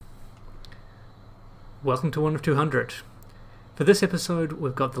Welcome to 1 of 200. For this episode,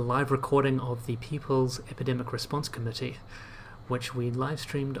 we've got the live recording of the People's Epidemic Response Committee, which we live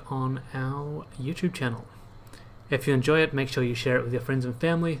streamed on our YouTube channel. If you enjoy it, make sure you share it with your friends and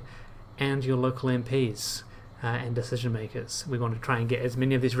family and your local MPs and decision makers. We want to try and get as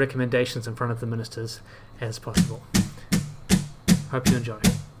many of these recommendations in front of the ministers as possible. Hope you enjoy.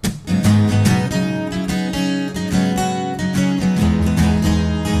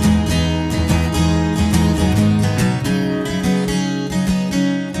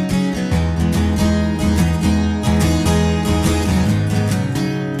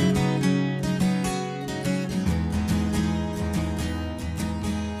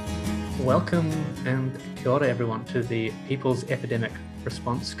 Welcome and kia ora everyone to the People's Epidemic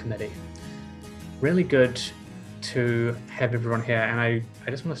Response Committee. Really good to have everyone here, and I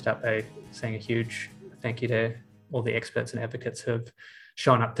just want to start by saying a huge thank you to all the experts and advocates who have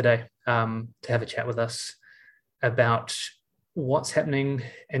shown up today to have a chat with us about what's happening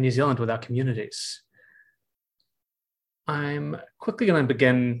in New Zealand with our communities. I'm quickly going to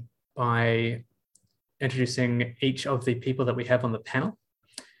begin by introducing each of the people that we have on the panel.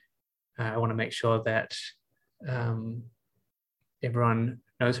 I want to make sure that everyone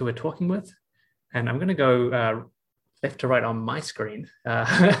knows who we're talking with. And I'm going to go left to right on my screen.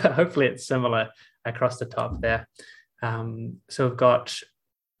 Hopefully it's similar across the top there. So we've got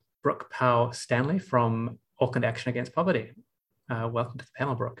Brooke Powell-Stanley from Auckland Action Against Poverty. Welcome to the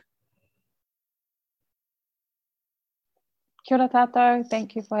panel, Brooke. Kia ora tātou.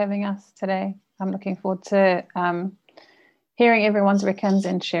 Thank you for having us today. I'm looking forward to hearing everyone's reckons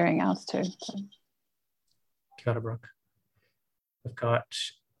and sharing ours too. So. Kia ora, Brooke. We've got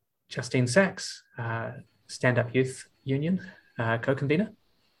Justine Sachs, Stand Up Youth Union co-convener.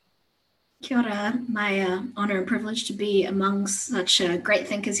 Kia ora, my honour and privilege to be among such great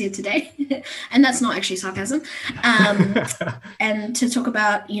thinkers here today, and that's not actually sarcasm. And to talk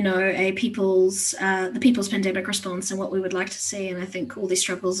about, the people's pandemic response and what we would like to see, and I think all these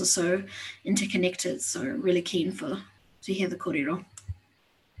struggles are so interconnected. So really keen to hear the kōrero.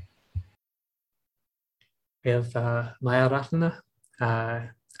 We have Maya Ratana,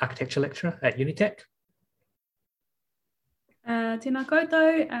 architecture lecturer at Unitec. Tēnā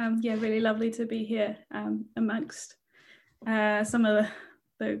koutou. Really lovely to be here amongst some of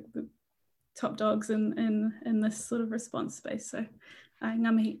the top dogs in this sort of response space. So,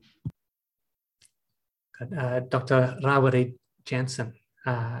 ngā mihi. Dr. Rawiri Jansen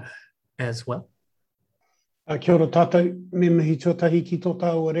as well. Kia ora tātou, me mihi tuatahi ki tō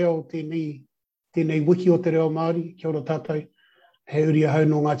tāua reo, tēnei wiki o te reo Māori. Kia ora tātou, he uri ahau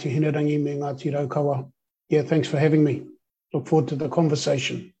no Ngāti Hinerangi me Ngāti Raukawa. Yeah, thanks for having me. Look forward to the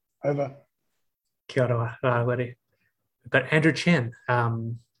conversation. Over. Kia ora, Rawiri. We've got Andrew Chen.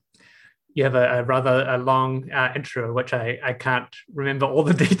 You have a rather long intro, which I can't remember all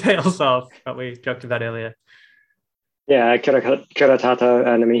the details of, but we joked about earlier. Yeah, kia ora tātou,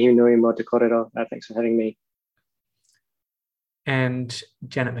 ngā mihi nui mō te kōrero. Thanks for having me. And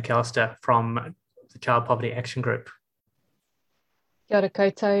Janet McAllister from the Child Poverty Action Group. Kia ora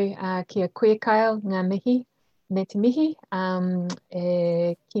koutou, kia koe kail, ngā mihi, ne te mihi,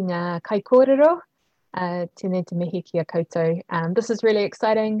 ki ngā kai kōrero, tēnei te mihi kia koutou. This is really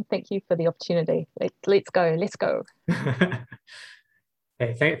exciting. Thank you for the opportunity. Let's go.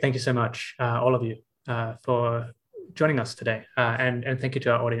 Hey, thank you so much, all of you, for joining us today, and thank you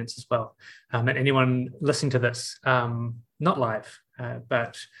to our audience as well, and anyone listening to this, not live,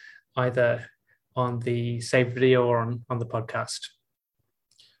 but either on the saved video or on the podcast.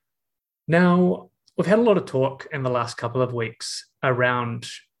 Now, we've had a lot of talk in the last couple of weeks around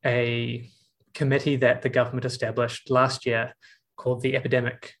a committee that the government established last year called the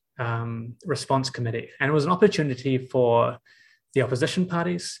Epidemic Response Committee, and it was an opportunity for the opposition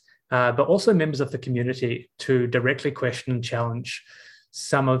parties, but also members of the community to directly question and challenge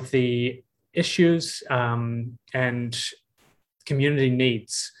some of the issues and community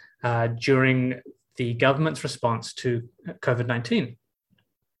needs during the government's response to COVID-19.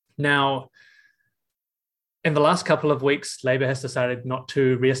 Now, in the last couple of weeks, Labour has decided not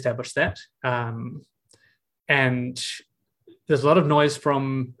to re-establish that. And there's a lot of noise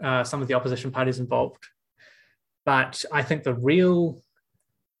from some of the opposition parties involved. But I think the real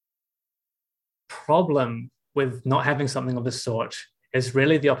problem with not having something of this sort is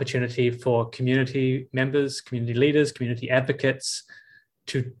really the opportunity for community members, community leaders, community advocates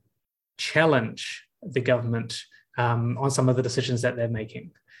to challenge the government on some of the decisions that they're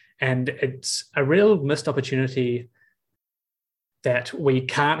making. And it's a real missed opportunity that we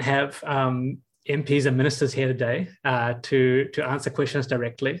can't have MPs and ministers here today to answer questions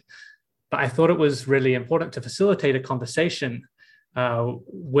directly. But I thought it was really important to facilitate a conversation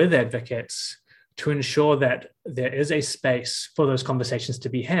with advocates to ensure that there is a space for those conversations to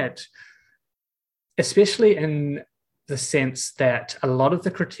be had, especially in the sense that a lot of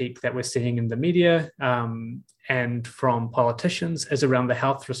the critique that we're seeing in the media and from politicians is around the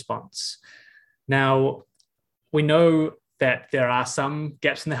health response. Now, we know that there are some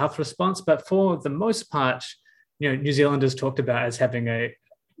gaps in the health response, but for the most part, New Zealand is talked about as having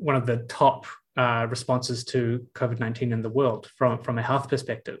one of the top responses to COVID-19 in the world from a health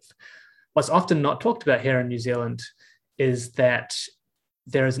perspective. What's often not talked about here in New Zealand is that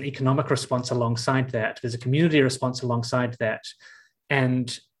there is an economic response alongside that. There's a community response alongside that.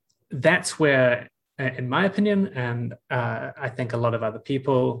 And that's where, in my opinion, and I think a lot of other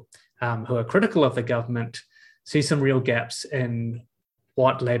people who are critical of the government see some real gaps in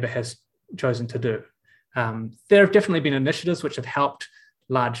what Labour has chosen to do. There have definitely been initiatives which have helped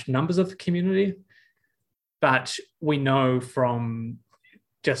large numbers of the community, but we know from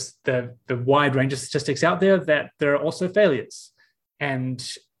just the wide range of statistics out there that there are also failures. And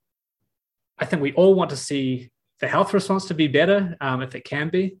I think we all want to see the health response to be better, if it can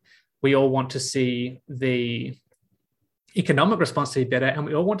be. We all want to see the economic response to be better, and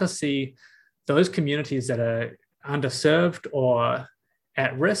we all want to see those communities that are underserved or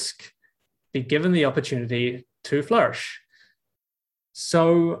at risk be given the opportunity to flourish.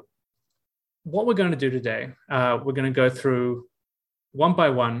 So what we're going to do today, we're going to go through one by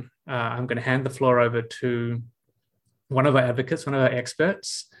one. I'm going to hand the floor over to one of our advocates, one of our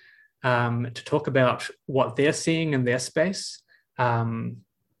experts, to talk about what they're seeing in their space,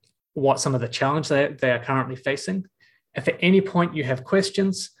 what some of the challenges they are currently facing. If at any point you have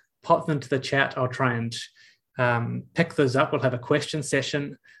questions, pop them to the chat. I'll try and pick those up. We'll have a question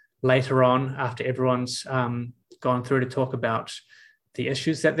session later on after everyone's gone through to talk about the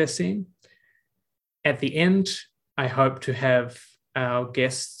issues that they're seeing. At the end, I hope to have our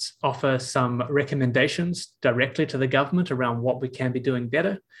guests offer some recommendations directly to the government around what we can be doing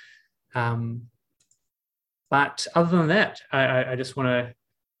better. But other than that, I just want to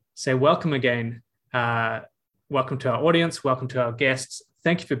say welcome again. Welcome to our audience, welcome to our guests.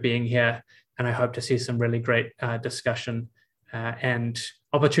 Thank you for being here, and I hope to see some really great discussion and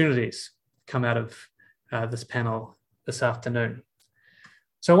opportunities come out of this panel this afternoon.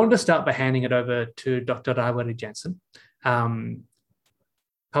 So I wanted to start by handing it over to Dr. Rawiri Jansen,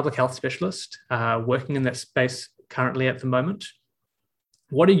 public health specialist, working in that space currently at the moment.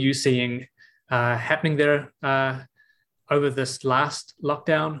 What are you seeing happening there over this last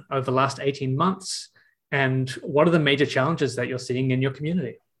lockdown, over the last 18 months? And what are the major challenges that you're seeing in your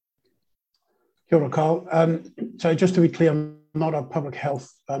community? Kia ora, Kyle. So just to be clear, I'm not a public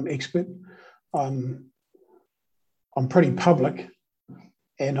health expert. I'm pretty public,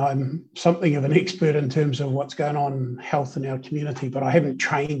 and I'm something of an expert in terms of what's going on in health in our community, but I haven't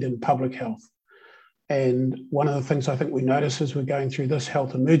trained in public health. And one of the things I think we notice as we're going through this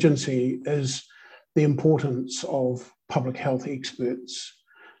health emergency is the importance of public health experts.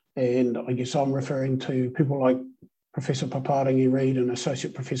 And I guess I'm referring to people like Professor Paparangi-Reid and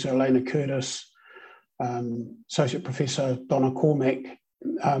Associate Professor Elena Curtis, Associate Professor Donna Cormack,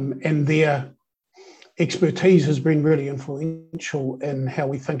 and their expertise has been really influential in how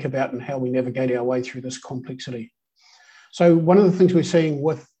we think about and how we navigate our way through this complexity. So one of the things we're seeing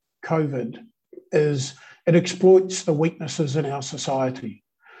with COVID is it exploits the weaknesses in our society.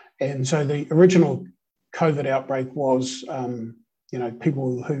 And so the original COVID outbreak was,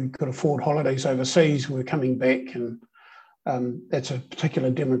 people who could afford holidays overseas were coming back, and that's a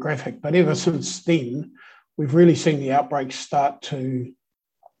particular demographic. But ever since then, we've really seen the outbreaks start to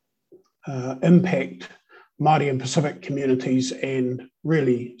impact Māori and Pacific communities, and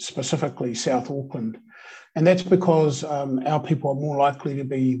really specifically South Auckland. And that's because our people are more likely to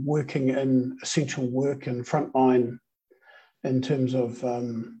be working in essential work and frontline in terms of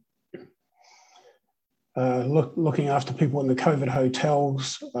looking after people in the COVID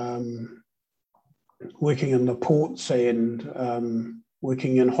hotels, working in the ports, and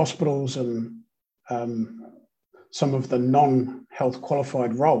working in hospitals, and some of the non-health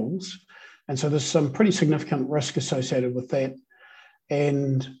qualified roles. And so there's some pretty significant risk associated with that.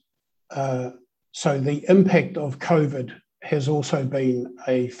 And so the impact of COVID has also been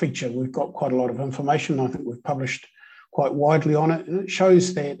a feature. We've got quite a lot of information. I think we've published quite widely on it. And it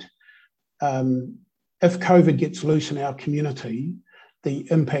shows that if COVID gets loose in our community,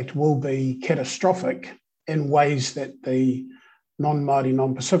 the impact will be catastrophic in ways that the non-Māori,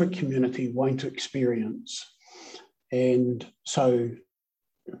 non-Pacific community won't experience. And so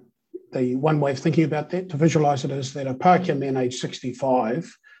the one way of thinking about that, to visualise it, is that a Pākehā man aged 65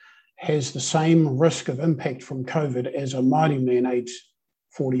 has the same risk of impact from COVID as a Māori man aged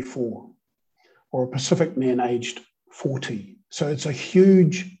 44 or a Pacific man aged 40. So it's a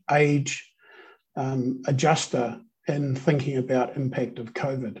huge age adjuster in thinking about impact of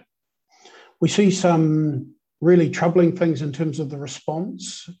COVID. We see some really troubling things in terms of the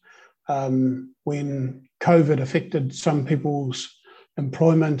response. When COVID affected some people's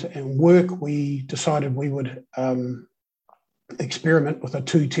employment and work, we decided we would experiment with a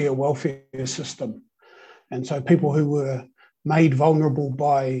two-tier welfare system. And so people who were made vulnerable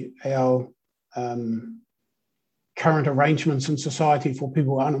by our current arrangements in society for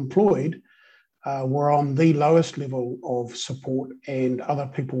people unemployed were on the lowest level of support, and other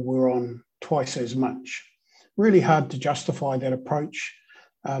people were on twice as much. Really hard to justify that approach.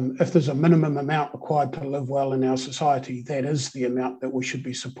 If there's a minimum amount required to live well in our society, that is the amount that we should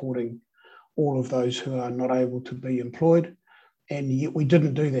be supporting all of those who are not able to be employed. And yet we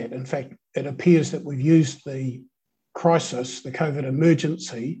didn't do that. In fact, it appears that we've used the crisis, the COVID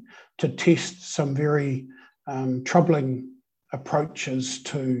emergency, to test some very troubling approaches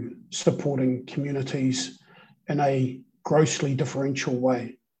to supporting communities in a grossly differential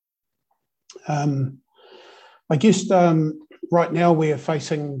way. I guess right now we are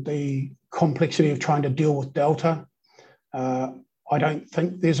facing the complexity of trying to deal with Delta. I don't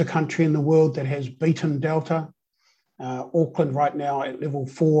think there's a country in the world that has beaten Delta. Auckland right now at level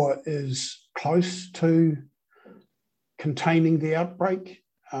 4 is close to containing the outbreak,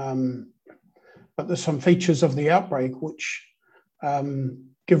 but there's some features of the outbreak which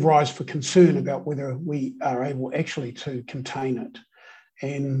give rise for concern about whether we are able actually to contain it.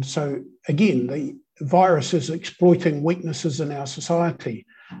 And so again, the virus is exploiting weaknesses in our society,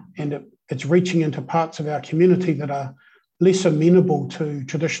 and it's reaching into parts of our community that are less amenable to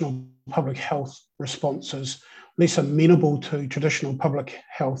traditional public health responses, less amenable to traditional public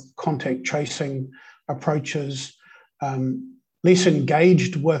health contact tracing approaches, less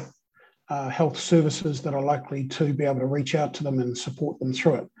engaged with health services that are likely to be able to reach out to them and support them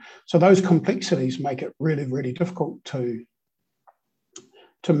through it. So those complexities make it really, really difficult to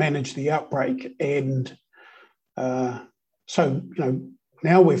manage the outbreak. And so,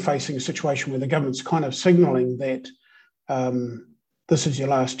 now we're facing a situation where the government's kind of signalling that this is your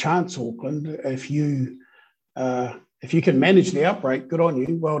last chance, Auckland. If you can manage the outbreak, good on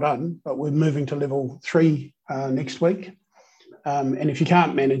you, well done, but we're moving to level 3 next week. And if you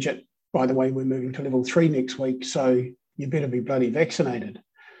can't manage it, by the way, we're moving to level 3 next week, so you better be bloody vaccinated.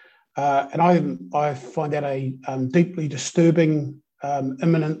 And I find that a deeply disturbing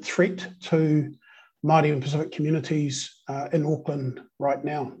imminent threat to Māori and Pacific communities in Auckland right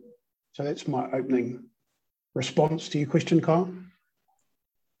now. So that's my opening response to your question, Kyle.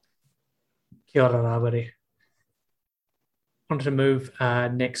 Kia ora, Rawiri. I wanted to move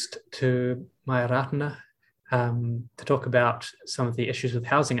next to Maya Ratana to talk about some of the issues with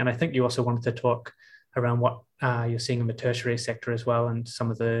housing. And I think you also wanted to talk around what you're seeing in the tertiary sector as well, and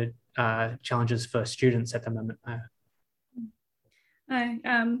some of the challenges for students at the moment. Ai,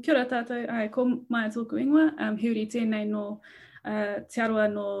 kia ora tātou, ai, ko mai tōku ingoa, hiuri tēnei no te aroa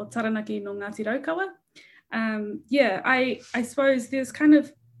no Taranaki no Ngāti Raukawa. Yeah, I suppose there's kind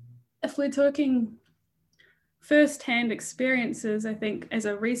of, if we're talking first-hand experiences, I think as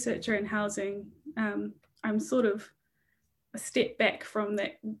a researcher in housing, I'm sort of a step back from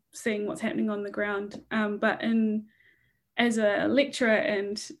that, seeing what's happening on the ground. But as a lecturer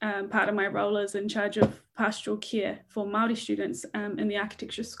and part of my role is in charge of pastoral care for Māori students in the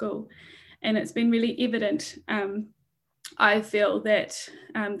architecture school. And it's been really evident, I feel, that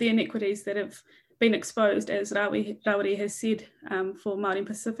the inequities that have been exposed, as Rawiri has said, for Māori and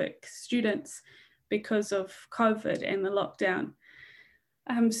Pacific students because of COVID and the lockdown.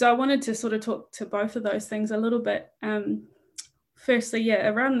 So I wanted to sort of talk to both of those things a little bit. Firstly, yeah,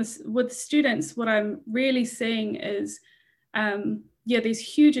 around this with students, what I'm really seeing is these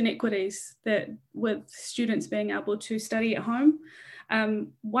huge inequities that with students being able to study at home.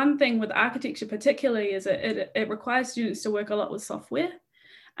 One thing with architecture particularly is it requires students to work a lot with software.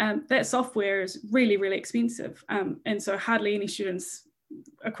 That software is really, really expensive. And so hardly any students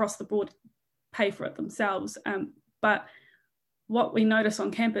across the board pay for it themselves. But what we notice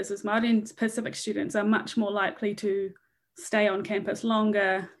on campus is Māori and Pacific students are much more likely to stay on campus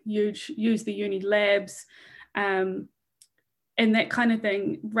longer, use the uni labs, and that kind of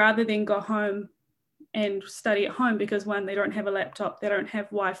thing, rather than go home and study at home, because one, they don't have a laptop, they don't have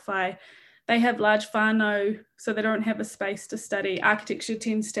Wi-Fi, they have large whānau, so they don't have a space to study. Architecture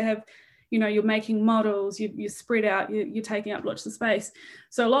tends to have you know, you're making models, you spread out, you're taking up lots of space.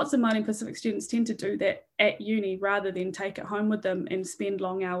 So lots of Māori Pacific students tend to do that at uni rather than take it home with them and spend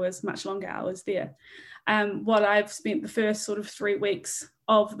long hours, much longer hours there. What I've spent the first sort of 3 weeks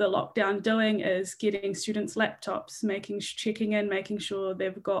of the lockdown doing is getting students laptops, checking in, making sure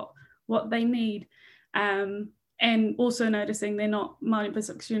they've got what they need. And also noticing Māori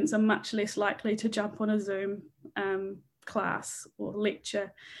Pacific students are much less likely to jump on a Zoom class or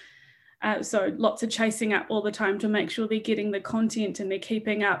lecture. So lots of chasing up all the time to make sure they're getting the content and they're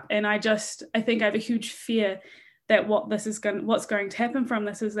keeping up. And I think I have a huge fear that what's going to happen from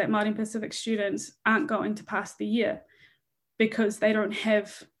this is that Māori Pacific students aren't going to pass the year because they don't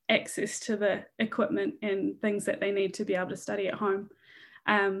have access to the equipment and things that they need to be able to study at home.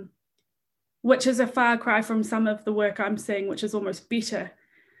 Which is a far cry from some of the work I'm seeing, which is almost better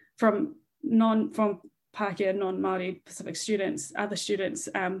from Pākehā non-Māori Pacific students. Other students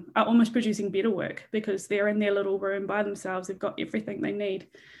are almost producing better work because they're in their little room by themselves. They've got everything they need.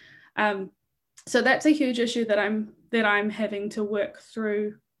 So that's a huge issue that I'm having to work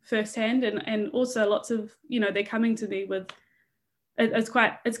through firsthand, and also lots of, you know, they're coming to me with. It's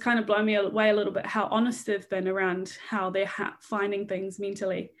kind of blown me away a little bit how honest they've been around how they're finding things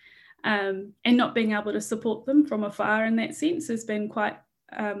mentally. And not being able to support them from afar in that sense has been quite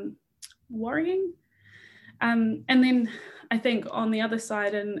worrying. And then I think on the other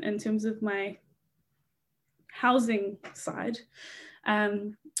side, in terms of my housing side,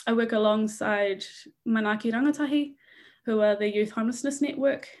 I work alongside Manaaki Rangatahi, who are the Youth Homelessness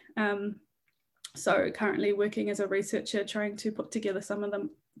Network. So currently working as a researcher, trying to put together some of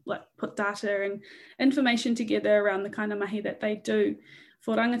them, like put data and information together around the kind of mahi that they do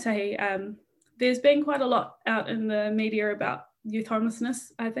for rangatahi. There's been quite a lot out in the media about youth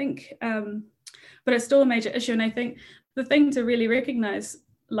homelessness, I think, but it's still a major issue. And I think the thing to really recognise,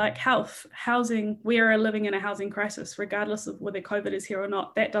 like housing, we are living in a housing crisis, regardless of whether COVID is here or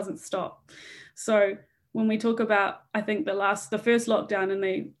not. That doesn't stop. So when we talk about, I think the first lockdown, and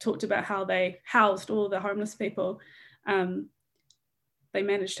they talked about how they housed all the homeless people, they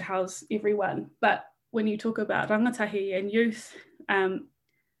managed to house everyone. But when you talk about rangatahi and youth,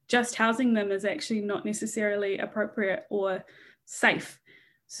 just housing them is actually not necessarily appropriate or safe.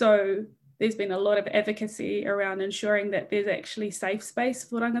 So there's been a lot of advocacy around ensuring that there's actually safe space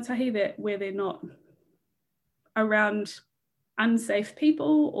for rangatahi, where they're not around unsafe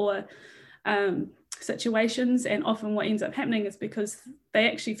people or situations. And often what ends up happening is because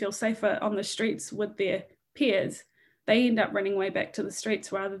they actually feel safer on the streets with their peers, they end up running way back to the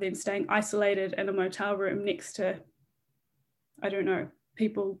streets rather than staying isolated in a motel room next to, I don't know,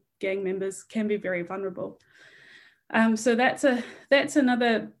 people, gang members, can be very vulnerable. So that's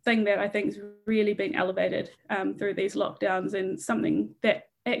another thing that I think has really been elevated through these lockdowns, and something that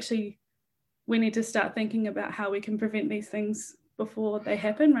actually we need to start thinking about how we can prevent these things before they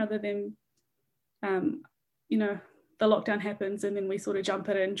happen, rather than, you know, the lockdown happens and then we sort of jump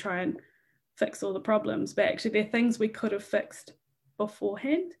in and try and fix all the problems. But actually they're things we could have fixed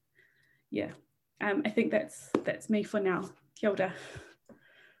beforehand. Yeah, I think that's me for now. Kia ora.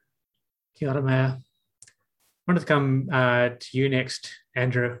 Kia ora, Maya. I wanted to come to you next,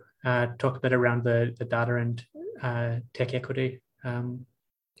 Andrew, talk a bit around the data and tech equity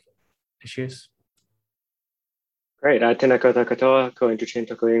issues. Great. Tēnā koutou katoa, ko Introchain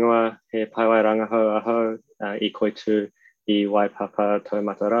tōku ingoa, he paiwai rangahau aho, I koitu I waipapa tō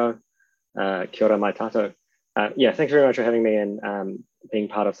matarau, kia ora mai tātou. Yeah, thanks very much for having me and being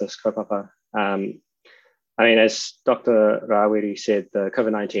part of this kaupapa. I mean, as Dr. Rawiri said, the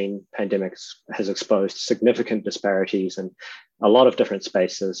COVID-19 pandemic has exposed significant disparities in a lot of different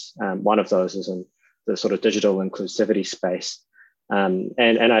spaces. One of those is in the sort of digital inclusivity space. And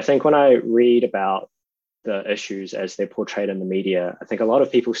I think when I read about the issues as they're portrayed in the media, I think a lot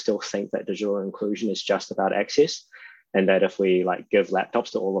of people still think that digital inclusion is just about access, and that if we give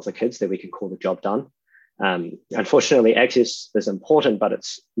laptops to all of the kids, that we can call the job done. Unfortunately, access is important, but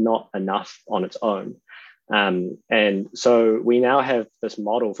it's not enough on its own. And so we now have this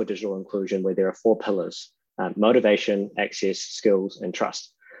model for digital inclusion where there are 4 pillars: motivation, access, skills, and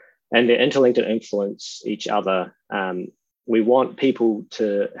trust. And they're interlinked and influence each other. We want people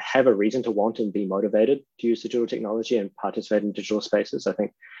to have a reason to want and be motivated to use digital technology and participate in digital spaces. I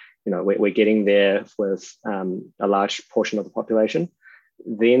think, you know, we're getting there with a large portion of the population.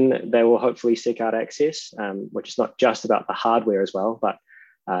 Then they will hopefully seek out access, which is not just about the hardware as well, but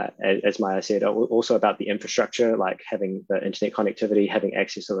as Maya said, also about the infrastructure, like having the internet connectivity, having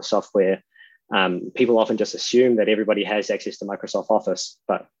access to the software. People often just assume that everybody has access to Microsoft Office,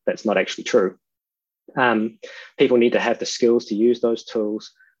 but that's not actually true. People need to have the skills to use those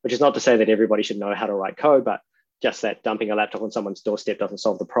tools. which is not to say that everybody should know how to write code, but just that dumping a laptop on someone's doorstep doesn't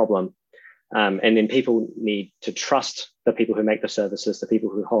solve the problem. And then people need to trust the people who make the services, the people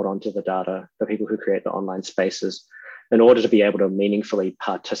who hold on to the data, the people who create the online spaces, in order to be able to meaningfully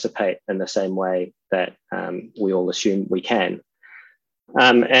participate in the same way that we all assume we can.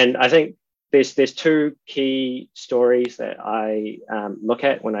 And I think there's two key stories that I look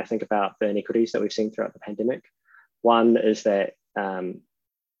at when I think about the inequities that we've seen throughout the pandemic. One is that when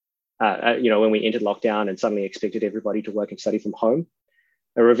we entered lockdown and suddenly expected everybody to work and study from home,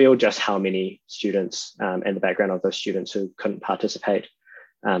 it revealed just how many students and the background of those students who couldn't participate.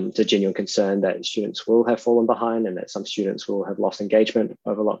 It's a genuine concern that students will have fallen behind and that some students will have lost engagement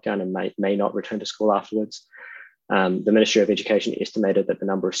over lockdown and may not return to school afterwards. The Ministry of Education estimated that the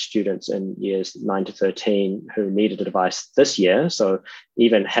number of students in years 9 to 13 who needed a device this year, so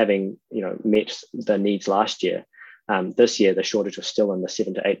even having met the needs last year, this year the shortage was still in the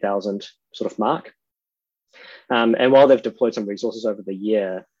 7,000 to 8,000 sort of mark. And while they've deployed some resources over the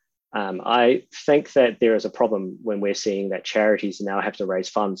year, I think that there is a problem when we're seeing that charities now have to raise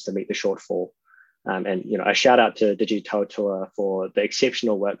funds to meet the shortfall. And a shout out to DigiTautua for the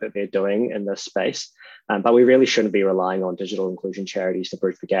exceptional work that they're doing in this space, but we really shouldn't be relying on digital inclusion charities to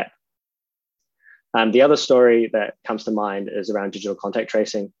bridge the gap. The other story that comes to mind is around digital contact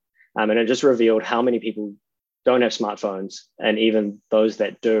tracing, and it just revealed how many people don't have smartphones, and even those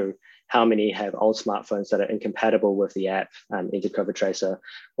that do, how many have old smartphones that are incompatible with the app, Entered COVID Tracer,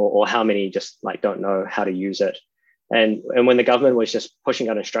 or how many just don't know how to use it. And when the government was just pushing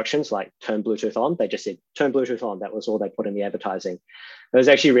out instructions like turn Bluetooth on, they just said, turn Bluetooth on. That was all they put in the advertising. It was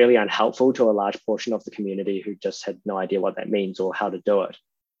actually really unhelpful to a large portion of the community who just had no idea what that means or how to do it.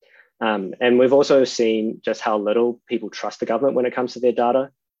 And we've also seen just how little people trust the government when it comes to their data.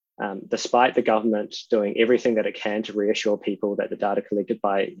 Despite the government doing everything that it can to reassure people that the data collected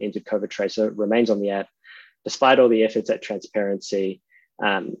by Entered COVID Tracer remains on the app, despite all the efforts at transparency,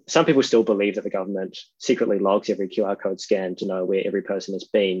 some people still believe that the government secretly logs every QR code scan to know where every person has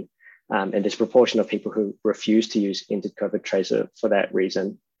been. And there's a proportion of people who refuse to use Entered COVID Tracer for that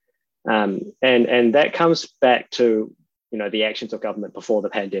reason. And that comes back to the actions of government before the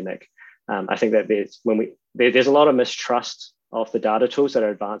pandemic. I think that there's a lot of mistrust of the data tools that are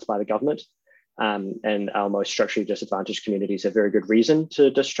advanced by the government. And our most structurally disadvantaged communities have very good reason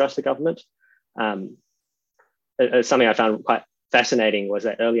to distrust the government. Something I found quite fascinating was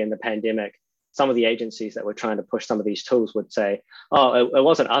that early in the pandemic, some of the agencies that were trying to push some of these tools would say, oh, it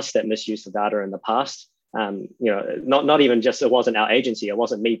wasn't us that misused the data in the past. Not even just it wasn't our agency, it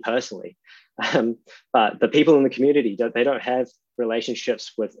wasn't me personally. But the people in the community, they don't have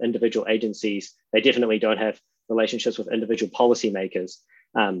relationships with individual agencies. They definitely don't have relationships with individual policymakers.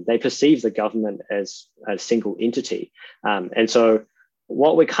 They perceive the government as a single entity. And so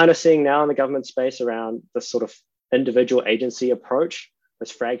what we're kind of seeing now in the government space around this sort of individual agency approach,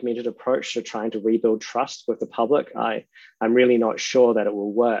 this fragmented approach to trying to rebuild trust with the public, I'm really not sure that it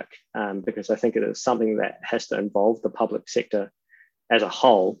will work, because I think it is something that has to involve the public sector as a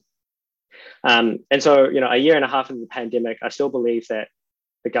whole. And so, a year and a half into the pandemic, I still believe that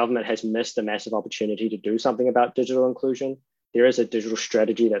the government has missed a massive opportunity to do something about digital inclusion. There is a digital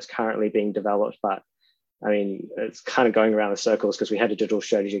strategy that's currently being developed, but I mean, it's kind of going around in circles because we had a digital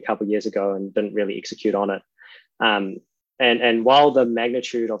strategy a couple of years ago and didn't really execute on it. And while the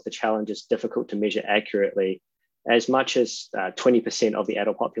magnitude of the challenge is difficult to measure accurately, as much as 20% of the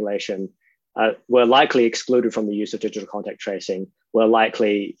adult population were likely excluded from the use of digital contact tracing, were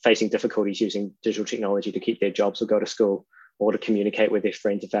likely facing difficulties using digital technology to keep their jobs or go to school or to communicate with their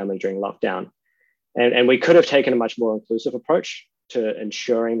friends and family during lockdown. And we could have taken a much more inclusive approach to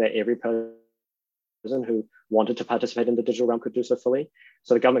ensuring that every person who wanted to participate in the digital realm could do so fully.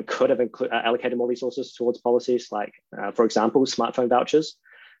 So the government could have allocated more resources towards policies like, for example, smartphone vouchers,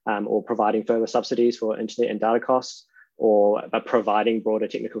 or providing further subsidies for internet and data costs, or providing broader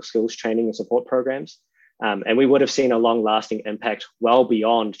technical skills training and support programs. And we would have seen a long-lasting impact well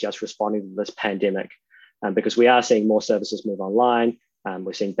beyond just responding to this pandemic, because we are seeing more services move online.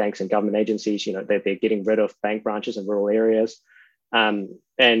 We're seeing banks and government agencies, they're getting rid of bank branches in rural areas. And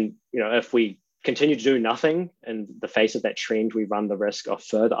if we continue to do nothing in the face of that trend, we run the risk of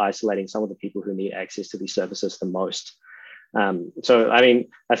further isolating some of the people who need access to these services the most. So, I mean,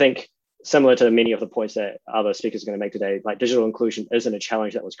 I think similar to many of the points that other speakers are going to make today, like digital inclusion isn't a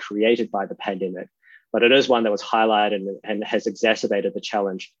challenge that was created by the pandemic, but it is one that was highlighted and has exacerbated the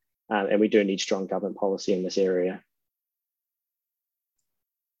challenge. And we do need strong government policy in this area.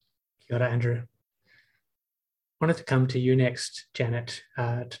 Kia ora, Andrew. I wanted to come to you next, Janet,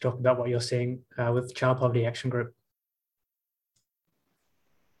 to talk about what you're seeing with Child Poverty Action Group.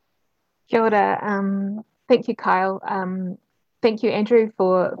 Kia ora. Thank you, Kyle. Thank you, Andrew,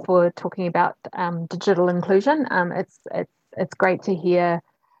 for talking about digital inclusion. It's great to hear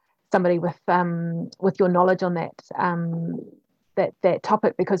somebody with your knowledge on that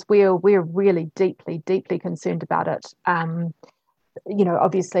topic, because we're really deeply concerned about it.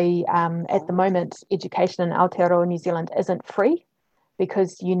 Obviously, at the moment, education in Aotearoa New Zealand isn't free,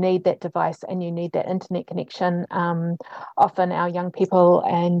 because you need that device and you need that internet connection. Often our young people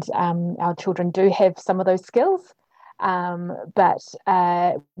and our children do have some of those skills, but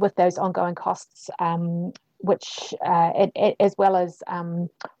with those ongoing costs, which as well as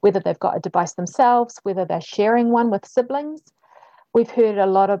whether they've got a device themselves, whether they're sharing one with siblings. We've heard a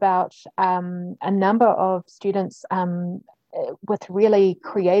lot about a number of students with really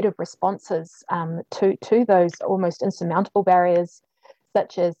creative responses to those almost insurmountable barriers,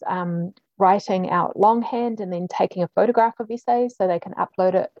 such as writing out longhand and then taking a photograph of essays so they can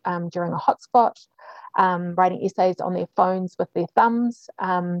upload it during a hotspot, writing essays on their phones with their thumbs,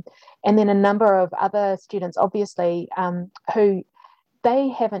 and then a number of other students, obviously, who they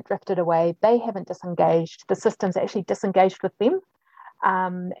haven't drifted away, they haven't disengaged, the system's actually disengaged with them.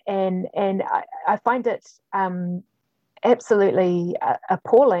 And I find it absolutely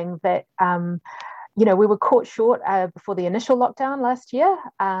appalling that we were caught short before the initial lockdown last year,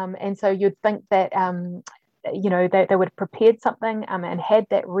 and so you'd think that they would have prepared something and had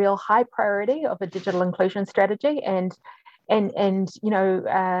that real high priority of a digital inclusion strategy, and we're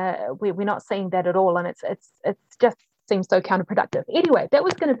not seeing that at all, and it's just seems so counterproductive. Anyway, that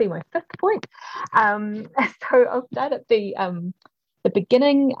was going to be my fifth point. So I'll start at the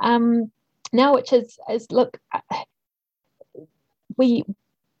beginning now, which is look, we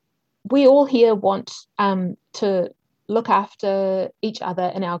all here want to look after each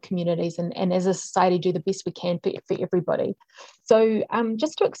other in our communities and as a society do the best we can for everybody. So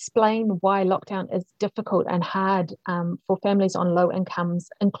just to explain why lockdown is difficult and hard for families on low incomes,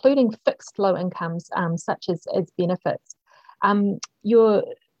 including fixed low incomes such as benefits. Your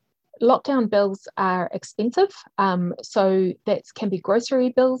lockdown bills are expensive, so that can be grocery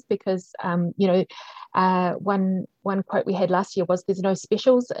bills because one quote we had last year was there's no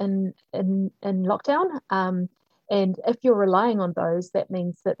specials in lockdown, and if you're relying on those, that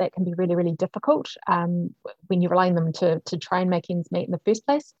means that can be really, really difficult when you're relying them to try and make ends meet in the first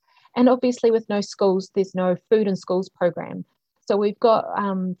place. And obviously with no schools, there's no food in schools program. So we've got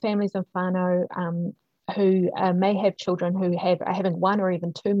families in whānau who may have children who are having one or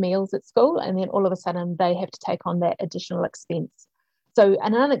even two meals at school, and then all of a sudden they have to take on that additional expense. So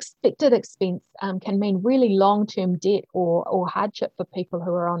an unexpected expense can mean really long-term debt or hardship for people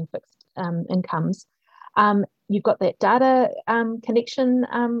who are on fixed incomes. You've got that data connection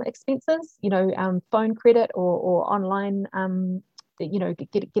expenses, phone credit or online,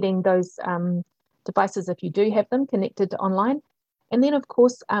 getting those devices, if you do have them, connected online. And then, of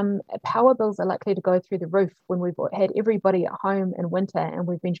course, power bills are likely to go through the roof when we've had everybody at home in winter and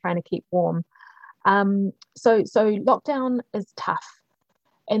we've been trying to keep warm. So lockdown is tough.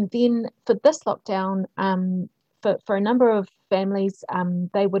 And then for this lockdown, for a number of families,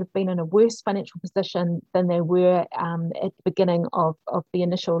 they would have been in a worse financial position than they were at the beginning of the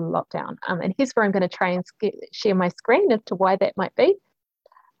initial lockdown. And here's where I'm going to try and share my screen as to why that might be.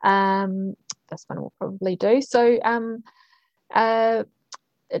 This one will probably do. So a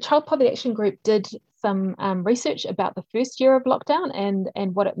Child Poverty Action Group did some research about the first year of lockdown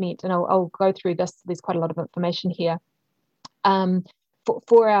and what it meant. And I'll go through this. There's quite a lot of information here.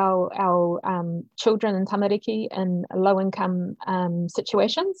 For our children in tamariki in low-income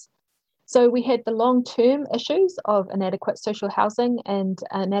situations. So we had the long-term issues of inadequate social housing and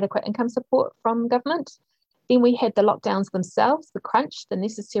inadequate income support from government. Then we had the lockdowns themselves, the crunch, the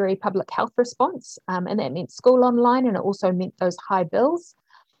necessary public health response, and that meant school online, and it also meant those high bills.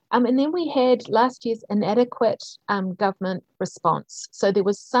 And then we had last year's inadequate government response. So there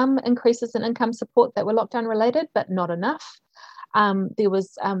was some increases in income support that were lockdown related, but not enough. There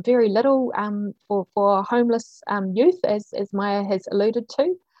was very little for homeless youth, as Maya has alluded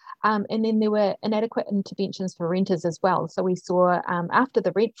to. And then there were inadequate interventions for renters as well. So we saw after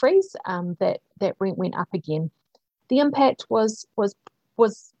the rent freeze that rent went up again. The impact was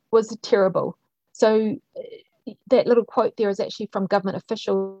terrible. So that little quote there is actually from government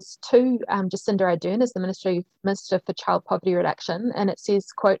officials to Jacinda Ardern as the Minister for Child Poverty Reduction, and it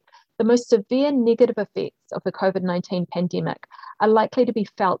says, quote, "The most severe negative effects of the COVID-19 pandemic are likely to be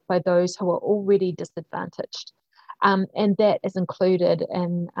felt by those who are already disadvantaged." And that is included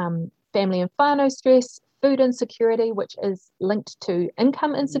in family and whānau stress, food insecurity, which is linked to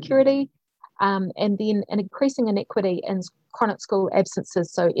income insecurity, and then an increasing inequity in chronic school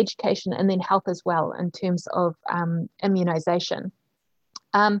absences, so education and then health as well in terms of immunisation.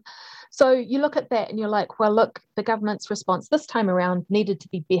 So you look at that and you're like, well, look, the government's response this time around needed to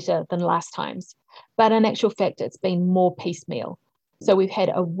be better than last time's. But in actual fact, it's been more piecemeal. So we've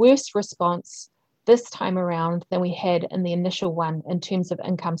had a worse response this time around than we had in the initial one in terms of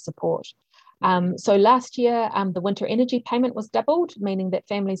income support. So last year, the winter energy payment was doubled, meaning that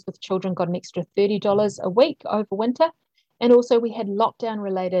families with children got an extra $30 a week over winter. And also we had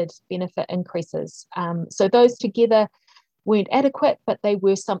lockdown-related benefit increases. So those together weren't adequate, but they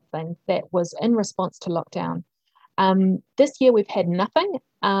were something that was in response to lockdown. This year we've had nothing.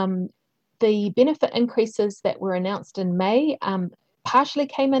 The benefit increases that were announced in May partially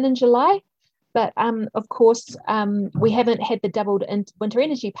came in July, but of course we haven't had the doubled winter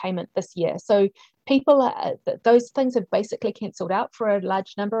energy payment this year. So people, those things have basically cancelled out for a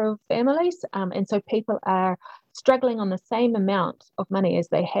large number of families. And so people are struggling on the same amount of money as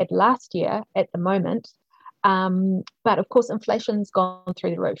they had last year at the moment. But of course, inflation's gone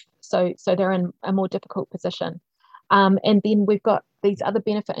through the roof. So they're in a more difficult position. And then we've got these other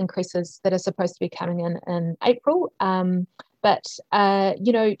benefit increases that are supposed to be coming in April. But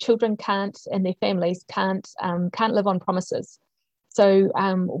children can't, and their families can't live on promises. So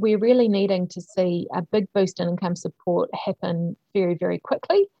we're really needing to see a big boost in income support happen very, very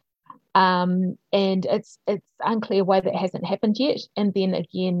quickly. And it's unclear why that hasn't happened yet. And then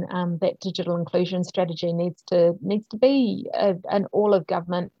again, that digital inclusion strategy needs to be an all of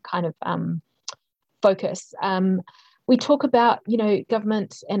government kind of focus. We talk about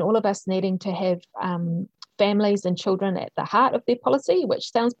government and all of us needing to have families and children at the heart of their policy,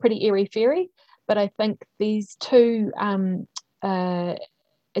 which sounds pretty airy-fairy, but I think these two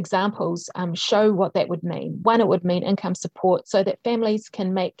examples show what that would mean. One, it would mean income support so that families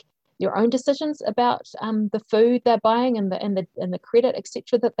can make their own decisions about the food they're buying and the credit,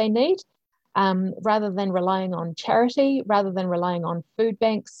 etc., that they need, rather than relying on charity, rather than relying on food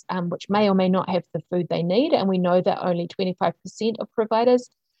banks, which may or may not have the food they need. And we know that only 25% of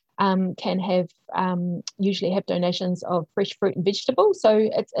providers can have usually have donations of fresh fruit and vegetables. So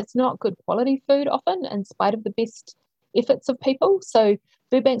it's not good quality food often, in spite of the best efforts of people. So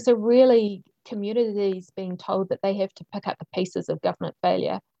food banks are really communities being told that they have to pick up the pieces of government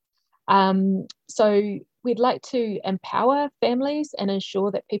failure. So we'd like to empower families and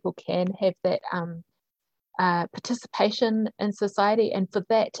ensure that people can have that participation in society. And for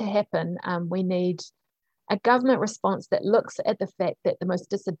that to happen, we need a government response that looks at the fact that the most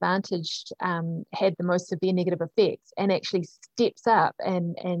disadvantaged had the most severe negative effects and actually steps up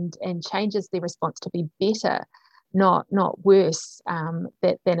and changes their response to be better, not worse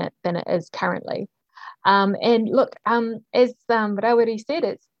than it is currently. And look, as Rawiri said,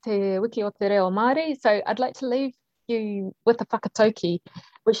 it's Te Wiki o Te Reo Māori. So I'd like to leave you with a whakatauki,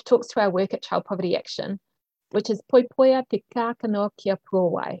 which talks to our work at Child Poverty Action, which is Poipoia te kākano kia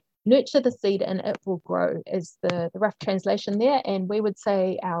puawai. Nurture the seed and it will grow is the rough translation there. And we would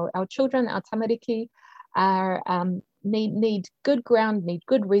say our children, our tamariki, are need good ground, need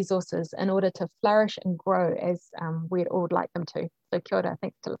good resources in order to flourish and grow as we'd all like them to. So kia ora,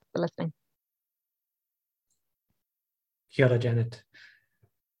 thanks for listening. Kia ora, Janet.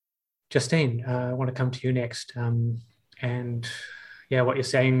 Justine, I want to come to you next. And yeah, what you're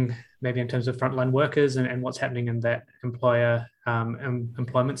saying maybe in terms of frontline workers and what's happening in that employer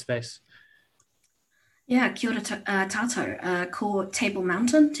employment space. Yeah, kia ora tātou. Ko Table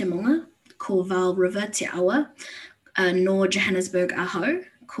Mountain, te monga, ko Val River, te awa, no Johannesburg aho,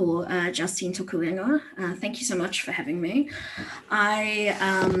 ko Justine Tokuingoa. Thank you so much for having me. I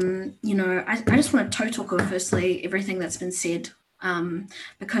just want to tautoko firstly everything that's been said,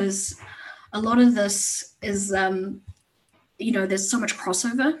 because a lot of this is, there's so much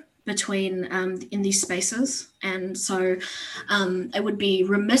crossover between in these spaces. And so it would be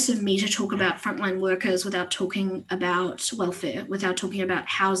remiss of me to talk about frontline workers without talking about welfare, without talking about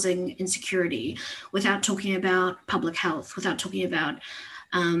housing insecurity, without talking about public health, without talking about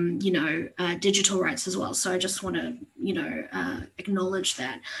digital rights as well. So I just want to, acknowledge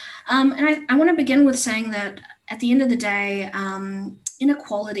that. And I want to begin with saying that at the end of the day,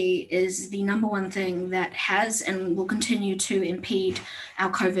 inequality is the number one thing that has and will continue to impede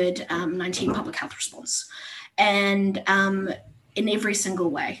our COVID-19 public health response, and in every single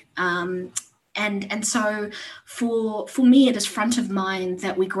way. And so for me, it is front of mind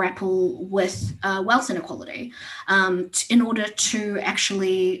that we grapple with wealth inequality in order to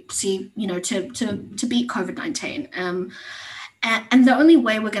actually see, to beat COVID-19. And the only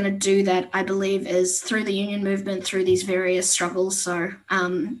way we're going to do that, I believe, is through the union movement, through these various struggles. So,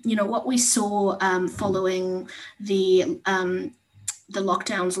 what we saw following the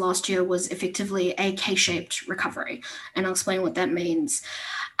lockdowns last year was effectively a K-shaped recovery. And I'll explain what that means.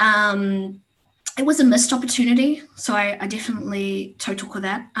 It was a missed opportunity. So I definitely talk with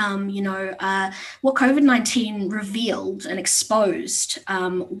that. What COVID-19 revealed and exposed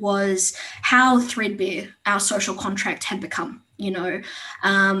was how threadbare our social contract had become,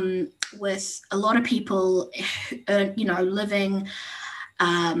 with a lot of people, living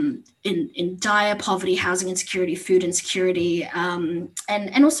in dire poverty, housing insecurity, food insecurity,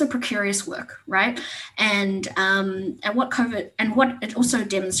 and also precarious work, right? And what it also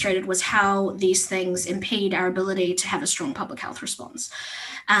demonstrated was how these things impede our ability to have a strong public health response.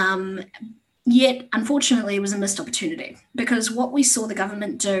 Yet, unfortunately, it was a missed opportunity, because what we saw the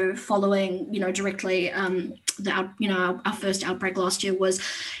government do following, directly our first outbreak last year was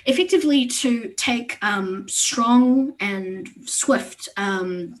effectively to take strong and swift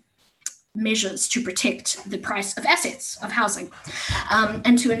measures to protect the price of assets, of housing,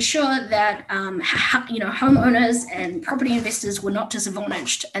 and to ensure that homeowners and property investors were not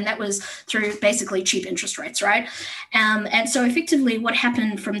disadvantaged, and that was through basically cheap interest rates, right? And so effectively what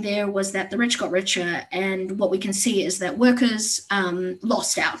happened from there was that the rich got richer, and what we can see is that workers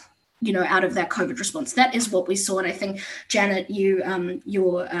lost out of that COVID response. That is what we saw, and I think, Janet, your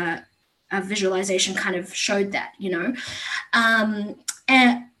visualization kind of showed that,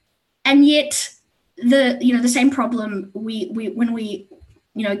 and yet the same problem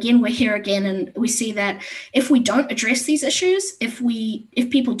again, we're here again, and we see that if we don't address these issues, if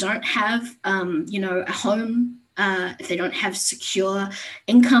people don't have a home, if they don't have secure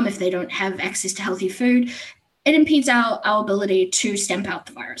income, if they don't have access to healthy food, it impedes our ability to stamp out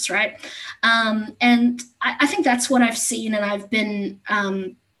the virus, right? And I think that's what I've seen, and I've been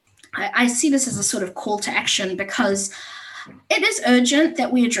I see this as a sort of call to action, because it is urgent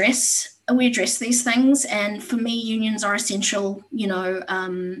that we address these things. And for me, unions are essential,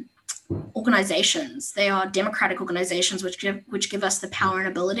 organizations. They are democratic organizations which give us the power and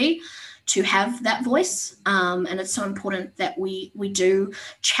ability to have that voice. And it's so important that we do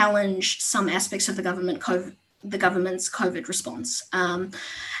challenge some aspects of the government's COVID response.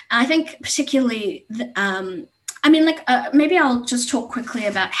 I think particularly, maybe I'll just talk quickly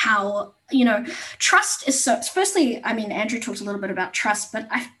about how, trust is so, firstly, Andrew talked a little bit about trust, but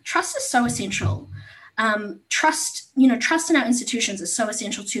trust is so essential. Trust in our institutions is so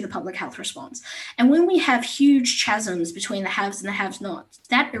essential to the public health response. And when we have huge chasms between the haves and the have-nots,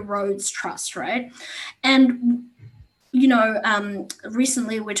 that erodes trust, right? And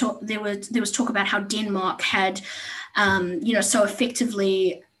recently there was talk about how Denmark had, so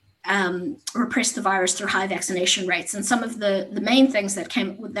effectively repressed the virus through high vaccination rates. And some of the main things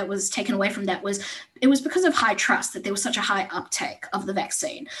that was taken away from that was it was because of high trust that there was such a high uptake of the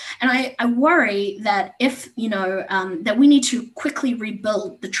vaccine. And I worry that that we need to quickly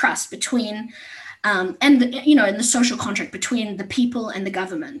rebuild the trust between in the social contract between the people and the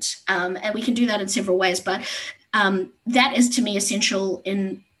government. And we can do that in several ways, but that is, to me, essential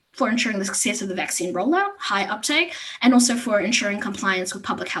for ensuring the success of the vaccine rollout, high uptake, and also for ensuring compliance with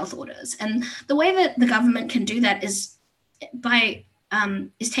public health orders. And the way that the government can do that is by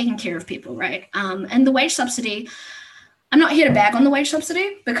taking care of people, right? And the wage subsidy, I'm not here to bag on the wage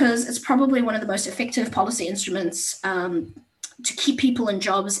subsidy, because it's probably one of the most effective policy instruments to keep people in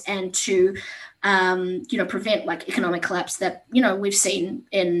jobs and to prevent economic collapse that we've seen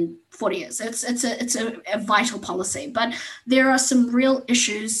in 40 years. It's a vital policy, but there are some real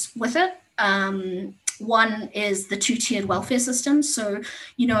issues with it. One is the two-tiered welfare system. So,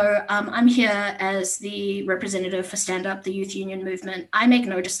 I'm here as the representative for Stand Up, the youth union movement. I make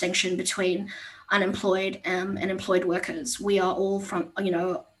no distinction between unemployed and employed workers. We are all from,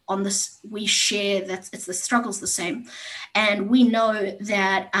 on this, we share that the struggle's the same. And we know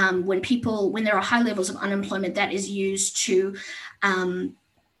that when there are high levels of unemployment, that is used to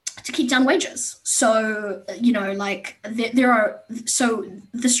keep down wages. So, so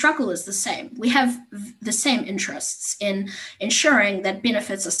the struggle is the same. We have the same interests in ensuring that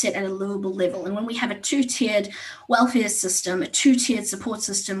benefits are set at a livable level. And when we have a two-tiered welfare system, a two-tiered support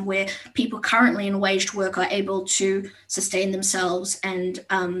system where people currently in waged work are able to sustain themselves, and,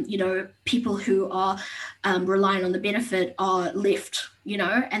 people who are relying on the benefit are left,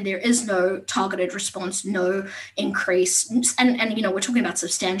 and there is no targeted response, no increase. And we're talking about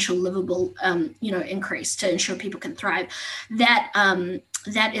substantial livable, increase to ensure people can thrive. That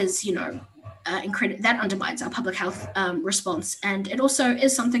is, that undermines our public health response. And it also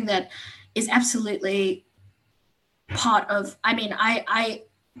is something that is absolutely part of, I mean,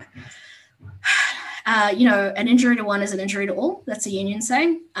 you know, an injury to one is an injury to all. That's a union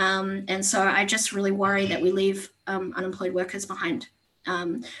saying. And so I just really worry that we leave unemployed workers behind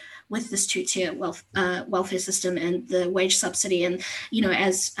with this two-tier welfare system and the wage subsidy. And, you know,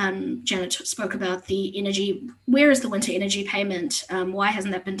 as Janet spoke about the energy, where is the winter energy payment? Why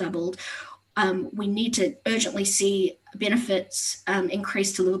hasn't that been doubled? We need to urgently see benefits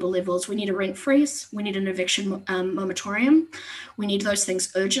increase to livable levels. We need a rent freeze. We need an eviction moratorium. We need those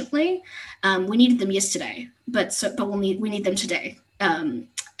things urgently. We needed them yesterday, but we need them today. And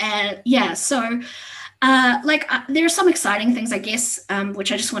yeah, so there are some exciting things, I guess,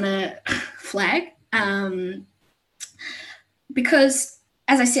 which I just want to flag, because,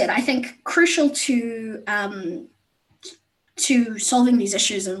 as I said, I think crucial to solving these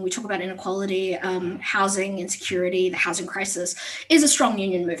issues, and we talk about inequality, housing insecurity, the housing crisis, is a strong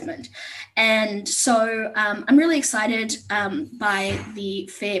union movement. And so I'm really excited by the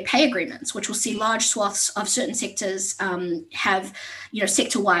fair pay agreements, which will see large swaths of certain sectors have, you know,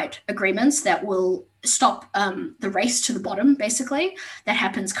 sector-wide agreements that will stop the race to the bottom, basically, that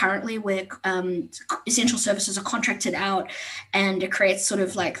happens currently where essential services are contracted out, and it creates sort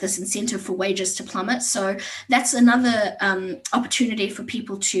of like this incentive for wages to plummet. So that's another opportunity for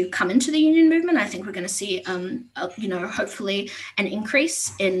people to come into the union movement. I think we're going to see, you know, hopefully an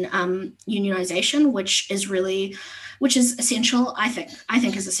increase in unionization, which is essential, I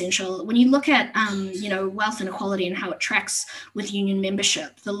think is essential. When you look at, you know, wealth inequality and how it tracks with union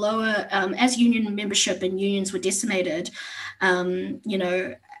membership, the lower, as union membership and unions were decimated, you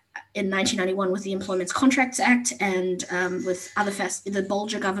know, in 1991 with the Employment Contracts Act and with the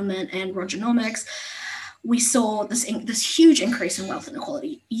Bolger government and Rogernomics, we saw this huge increase in wealth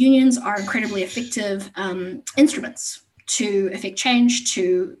inequality. Unions are incredibly effective instruments to affect change,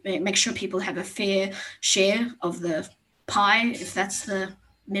 to make sure people have a fair share of the pie, if that's the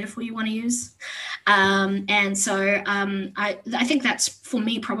metaphor you want to use. And so I think that's, for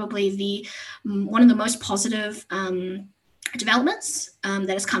me, probably one of the most positive developments that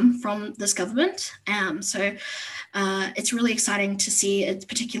has come from this government. So it's really exciting to see it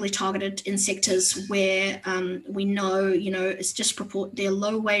particularly targeted in sectors where we know, you know, it's they're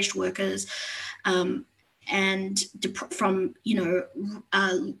low-waged workers, and from, you know,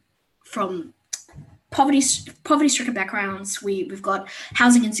 from poverty-stricken backgrounds. We've got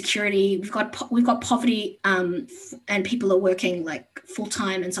housing insecurity. We've got poverty, and people are working like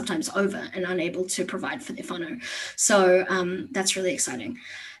full-time and sometimes over and unable to provide for their whānau. So that's really exciting.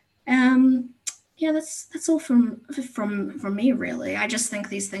 Yeah, that's all from me, really. I just think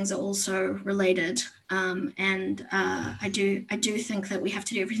these things are also related, and I do think that we have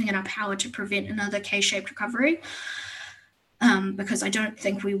to do everything in our power to prevent another K-shaped recovery, because I don't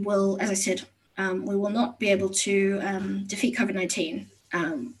think we will, as I said, we will not be able to defeat COVID-19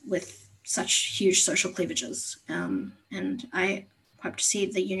 with such huge social cleavages, and I hope to see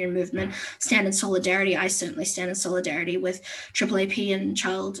the union movement stand in solidarity. I certainly stand in solidarity with AAAP and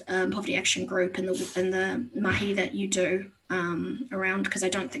Child Poverty Action Group and the mahi that you do around, because I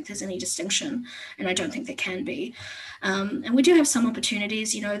don't think there's any distinction, and I don't think there can be. And we do have some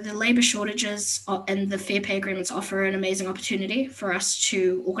opportunities. You know, the labour shortages and the fair pay agreements offer an amazing opportunity for us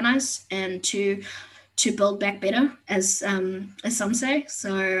to organise and to build back better, as some say.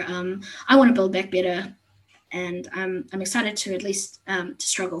 So I want to build back better. And I'm excited to at least to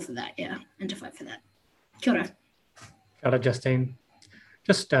struggle for that, yeah, and to fight for that. Kia ora. Kia ora, Justine.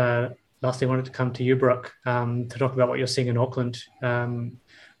 Just lastly, I wanted to come to you, Brooke, to talk about what you're seeing in Auckland.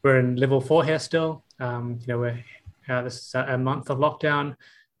 We're in level 4 here still. You know, this is a month of lockdown,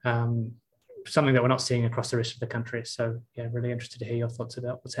 something that we're not seeing across the rest of the country. So, yeah, really interested to hear your thoughts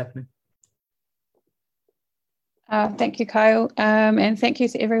about what's happening. Thank you, Kyle, and thank you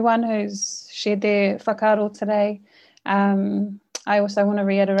to everyone who's shared their whakaaro today. I also want to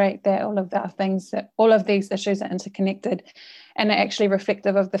reiterate that all of these issues are interconnected and are actually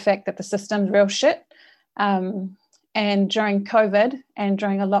reflective of the fact that the system's real shit. And during COVID and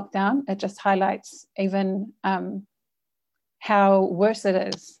during a lockdown, it just highlights even how worse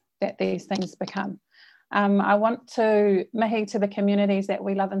it is that these things become. I want to mihi to the communities that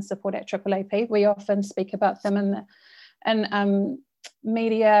we love and support at AAAP. We often speak about them in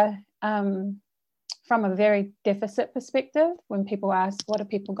media from a very deficit perspective when people ask, what are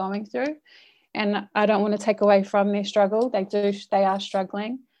people going through? And I don't want to take away from their struggle. They are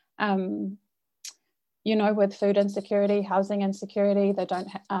struggling, you know, with food insecurity, housing insecurity. They don't,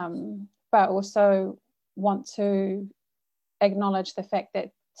 but also want to acknowledge the fact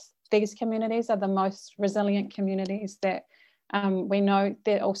that these communities are the most resilient communities that We know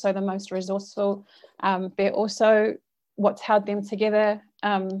they're also the most resourceful. They're also what's held them together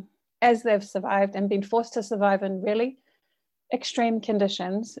as they've survived and been forced to survive in really extreme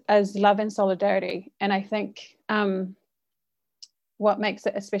conditions as love and solidarity. And I think what makes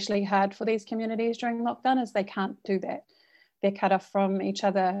it especially hard for these communities during lockdown is they can't do that. They're cut off from each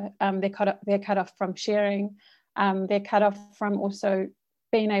other. They're cut off from sharing. They're cut off from also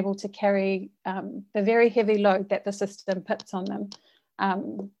being able to carry the very heavy load that the system puts on them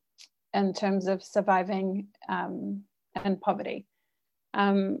in terms of surviving in poverty.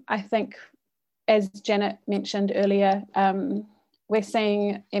 I think, as Janet mentioned earlier, we're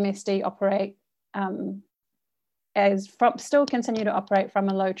seeing MSD operate still continue to operate from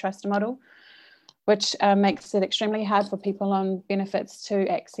a low trust model, which makes it extremely hard for people on benefits to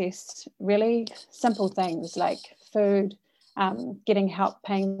access really simple things like food, getting help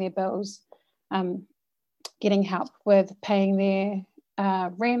paying their bills, getting help with paying their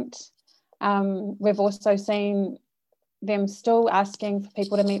rent. We've also seen them still asking for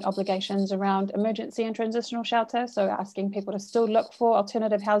people to meet obligations around emergency and transitional shelter, so asking people to still look for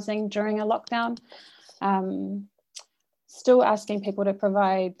alternative housing during a lockdown, still asking people to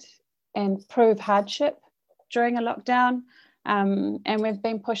provide and prove hardship during a lockdown. And we've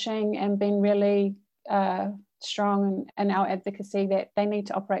been pushing and been really strong in our advocacy that they need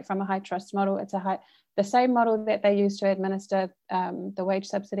to operate from a high trust model. It's the same model that they use to administer the wage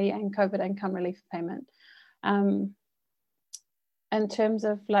subsidy and COVID income relief payment. In terms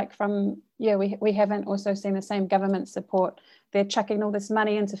of we haven't also seen the same government support. They're chucking all this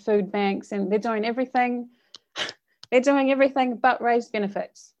money into food banks and they're doing everything but raise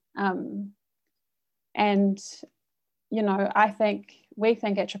benefits. And, we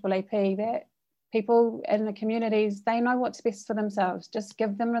think at AAAP that people in the communities, they know what's best for themselves. Just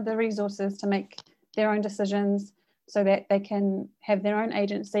give them the resources to make their own decisions so that they can have their own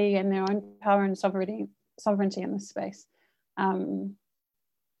agency and their own power and sovereignty in this space.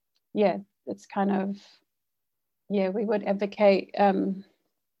 It's kind of, we would advocate, to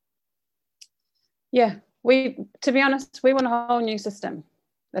be honest, we want a whole new system.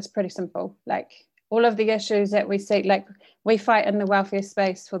 That's pretty simple. Like all of the issues that we see, like we fight in the welfare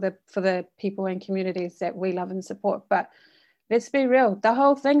space for the people and communities that we love and support, but let's be real, the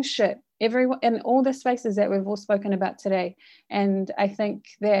whole thing's shit. Everyone in all the spaces that we've all spoken about today. And I think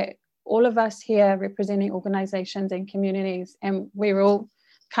that all of us here representing organizations and communities, and we're all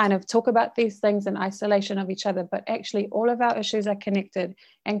kind of talk about these things in isolation of each other, but actually all of our issues are connected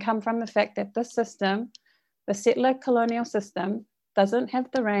and come from the fact that this system, the settler colonial system, doesn't have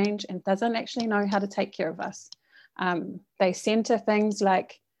the range and doesn't actually know how to take care of us. They center things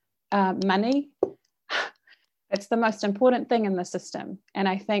like money. It's the most important thing in the system. And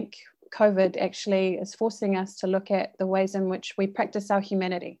I think COVID actually is forcing us to look at the ways in which we practice our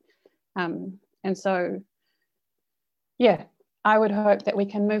humanity. And so, I would hope that we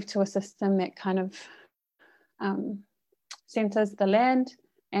can move to a system that kind of centers the land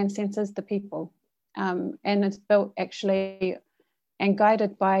and centers the people. And it's built actually and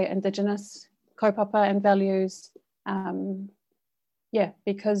guided by Indigenous kaupapa and values.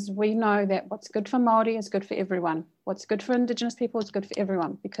 Because we know that what's good for Māori is good for everyone. What's good for Indigenous people is good for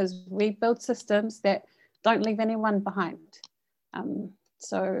everyone, because we build systems that don't leave anyone behind.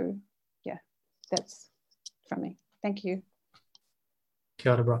 That's from me. Thank you.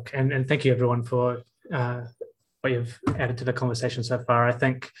 Kia ora, Brock. And thank you everyone for what you've added to the conversation so far. I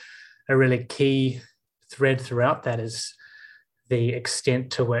think a really key thread throughout that is the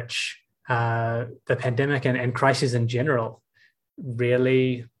extent to which the pandemic and crises in general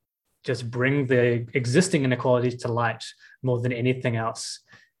really just bring the existing inequalities to light more than anything else.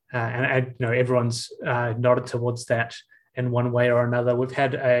 And I know everyone's nodded towards that in one way or another. We've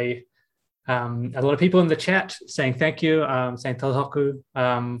had a lot of people in the chat saying thank you, saying tauhoku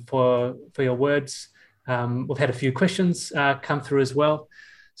for your words. We've had a few questions come through as well.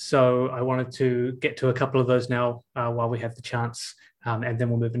 So I wanted to get to a couple of those now while we have the chance, and then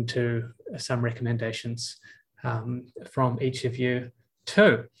we'll move into some recommendations from each of you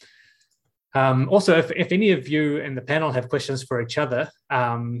too. Also, if any of you in the panel have questions for each other,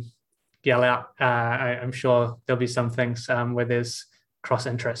 yell out. I'm sure there'll be some things where there's cross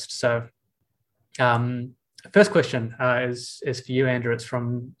interest. So first question is for you, Andrew. It's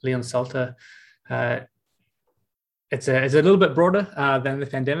from Leon Salter. It's a little bit broader than the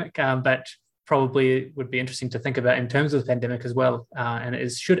pandemic, but probably would be interesting to think about in terms of the pandemic as well. And it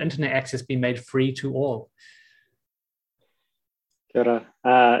is, should internet access be made free to all? Kia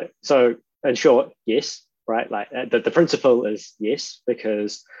ora. So in short, yes, right? Like the principle is yes,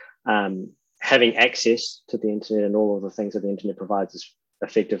 because having access to the internet and all of the things that the internet provides is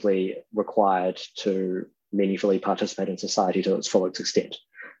effectively required to meaningfully participate in society to its fullest extent,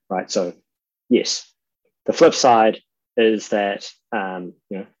 right? So yes, the flip side is that,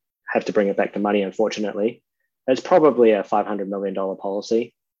 have to bring it back to money, unfortunately. It's probably a $500 million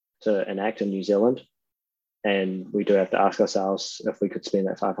policy to enact in New Zealand. And we do have to ask ourselves if we could spend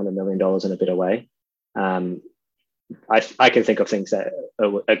that $500 million in a better way. I can think of things that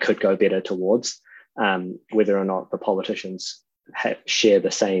it could go better towards. Whether or not the politicians share the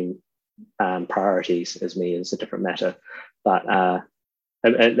same priorities as me is a different matter. But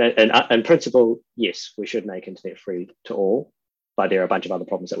in principle, yes, we should make internet free to all, but there are a bunch of other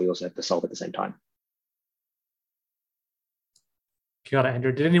problems that we also have to solve at the same time. Kia ora,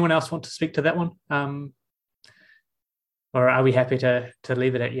 Andrew. Did anyone else want to speak to that one? Or are we happy to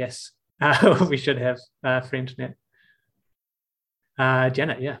leave it at yes? We should have free internet.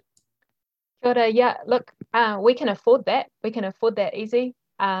 Janet, yeah. Kia ora, yeah, look, we can afford that. We can afford that easy,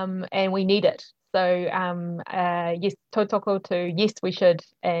 and we need it. So yes, tautoko to yes, we should,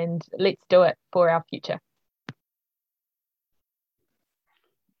 and let's do it for our future.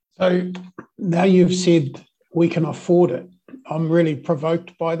 So now you've said we can afford it. I'm really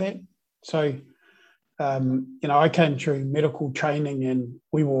provoked by that. So, I came through medical training and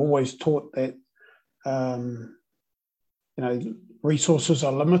we were always taught that, resources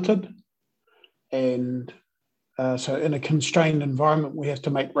are limited. And so in a constrained environment, we have to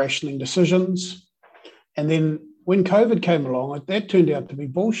make rationing decisions. And then when COVID came along, that turned out to be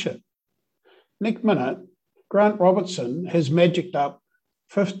bullshit. Next minute, Grant Robertson has magicked up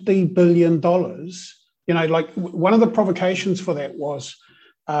 $50 billion. One of the provocations for that was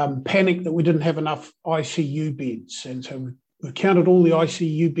panic that we didn't have enough ICU beds. And so we counted all the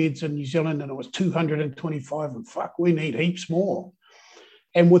ICU beds in New Zealand and it was 225, and fuck, we need heaps more.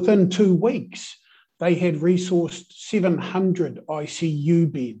 And within 2 weeks, they had resourced 700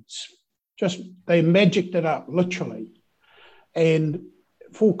 ICU beds. They magicked it up, literally. And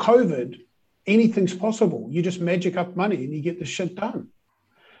for COVID, anything's possible. You just magic up money and you get the shit done.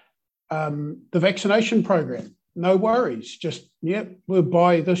 The vaccination program, no worries. Just, we'll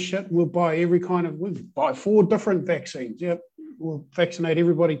buy this shit. We'll buy we'll buy 4 different vaccines. We'll vaccinate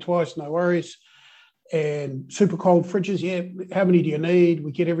everybody twice, no worries. And super cold fridges, how many do you need?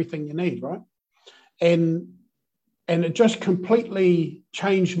 We get everything you need, right? And it just completely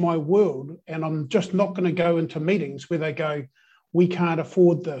changed my world. And I'm just not going to go into meetings where they go, we can't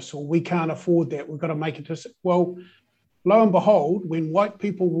afford this or we can't afford that. We've got to make it this. Well, lo and behold, when white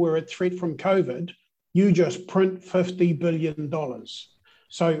people were at threat from COVID, you just print $50 billion.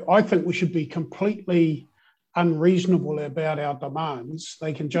 So I think we should be completely unreasonable about our demands.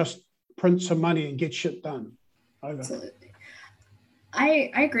 They can just print some money and get shit done. Over. Absolutely.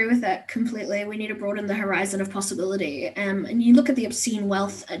 I agree with that completely. We need to broaden the horizon of possibility. And you look at the obscene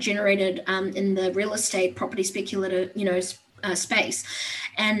wealth generated in the real estate property speculative, space,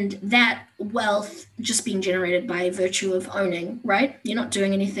 and that wealth just being generated by virtue of owning, right? You're not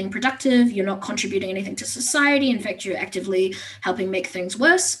doing anything productive. You're not contributing anything to society. In fact, you're actively helping make things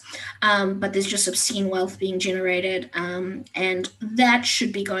worse. But there's just obscene wealth being generated. And that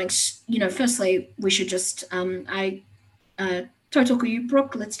should be going, firstly, we should just, Tautoko you,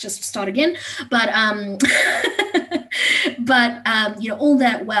 Brooke, let's just start again. But all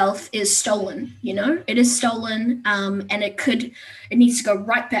that wealth is stolen, it is stolen, and it needs to go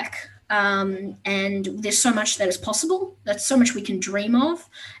right back. And there's so much that is possible. That's so much we can dream of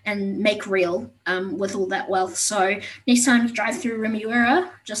and make real with all that wealth. So next time you drive through Remuera,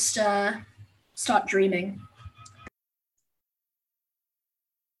 just start dreaming.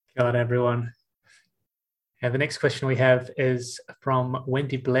 God, everyone. The next question we have is from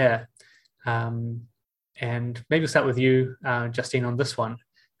Wendy Blair. And maybe we'll start with you, Justine, on this one,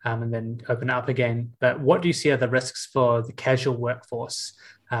 and then open it up again. But what do you see are the risks for the casual workforce?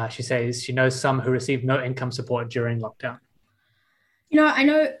 She says she knows some who received no income support during lockdown. I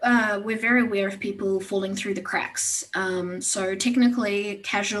know we're very aware of people falling through the cracks. So technically,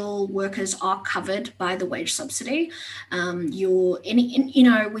 casual workers are covered by the wage subsidy. We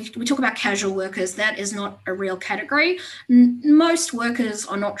talk about casual workers. That is not a real category. Most workers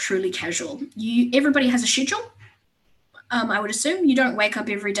are not truly casual. Everybody has a schedule. I would assume you don't wake up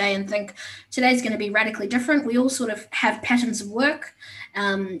every day and think today's going to be radically different. We all sort of have patterns of work,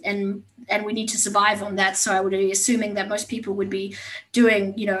 and we need to survive on that. So I would be assuming that most people would be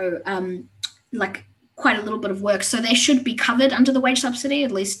doing, like quite a little bit of work. So they should be covered under the wage subsidy,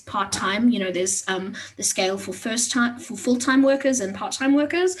 at least part-time. There's the scale for full-time workers and part-time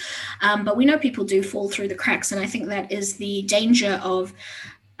workers. But we know people do fall through the cracks. And I think that is the danger of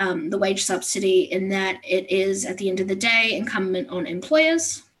the wage subsidy, in that it is, at the end of the day, incumbent on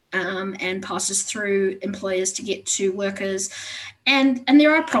employers and passes through employers to get to workers. And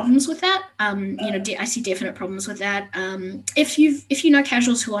there are problems with that. I see definite problems with that. If you know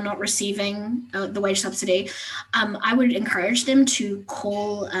casuals who are not receiving the wage subsidy, I would encourage them to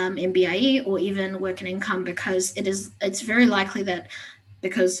call MBIE or even Work and Income, because it's very likely that,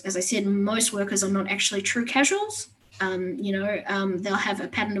 because, as I said, most workers are not actually true casuals. They'll have a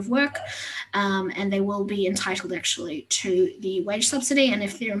pattern of work and they will be entitled actually to the wage subsidy. And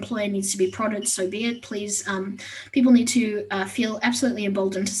if their employer needs to be prodded, so be it. Please, people need to feel absolutely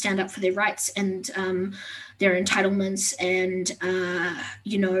emboldened to stand up for their rights and their entitlements. And,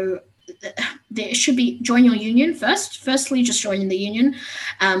 there should be, join your union firstly, just join in the union.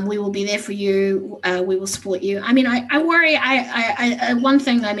 We will be there for you. We will support you. I mean, I worry,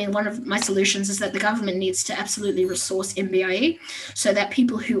 one of my solutions is that the government needs to absolutely resource MBIE so that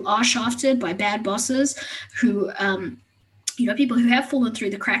people who are shafted by bad bosses, who, people who have fallen through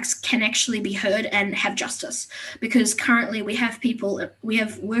the cracks, can actually be heard and have justice. Because currently we have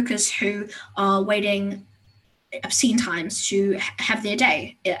workers who are waiting obscene times to have their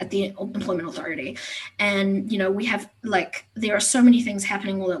day at the employment authority. And, we have, there are so many things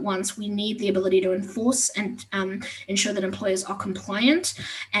happening all at once. We need the ability to enforce and ensure that employers are compliant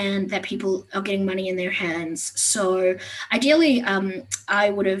and that people are getting money in their hands. So ideally, I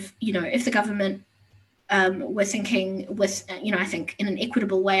would have, if the government we're thinking with, I think in an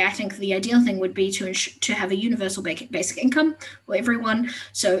equitable way, I think the ideal thing would be to have a universal basic income for everyone.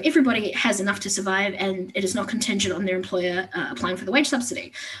 So everybody has enough to survive and it is not contingent on their employer applying for the wage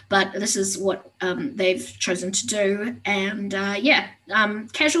subsidy. But this is what they've chosen to do. And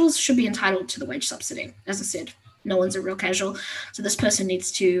casuals should be entitled to the wage subsidy. As I said, no one's a real casual. So this person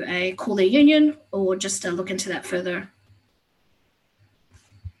needs to call their union or just look into that further.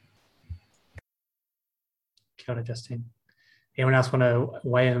 Kia ora, Justine. Anyone else want to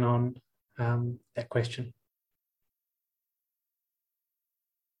weigh in on that question?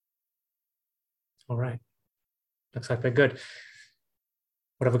 All right. Looks like we're good.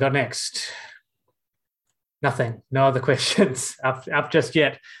 What have we got next? Nothing. No other questions up just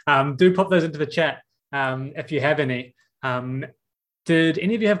yet. Do pop those into the chat if you have any. Did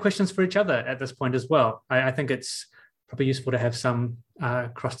any of you have questions for each other at this point as well? I think it's probably useful to have some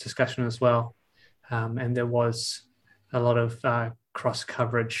cross discussion as well. And there was a lot of cross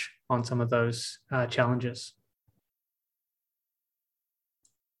coverage on some of those challenges.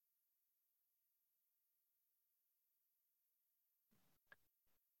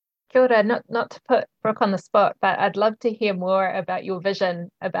 Kia ora, not to put Brooke on the spot, but I'd love to hear more about your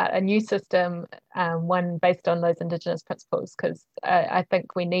vision about a new system, one based on those Indigenous principles, because I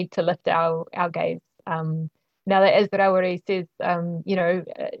think we need to lift our gaze. Now that, as Rawiri says,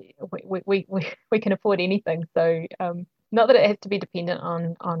 we can afford anything. So not that it has to be dependent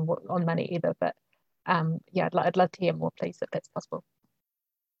on money either, but I'd love to hear more, please, if that's possible.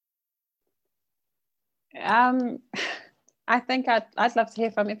 I think I'd love to hear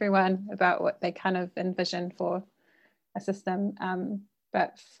from everyone about what they kind of envision for a system.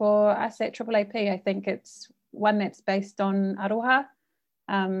 But for us at AAAP, I think it's one that's based on aroha.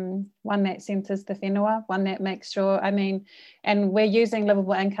 One that centres the whenua, one that makes sure, and we're using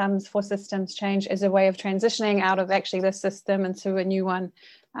livable incomes for systems change as a way of transitioning out of actually this system into a new one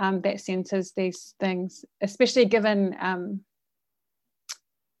that centres these things, especially given,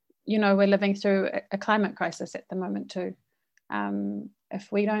 we're living through a climate crisis at the moment too.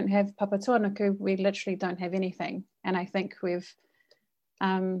 If we don't have Papa Tuanuku, we literally don't have anything. And I think we've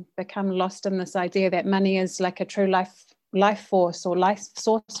become lost in this idea that money is like a true life force or life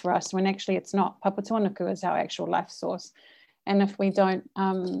source for us, when actually it's not. Papa Tuanuku is our actual life source. And if we don't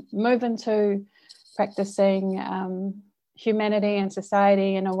move into practicing humanity and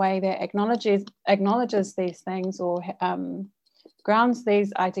society in a way that acknowledges these things or grounds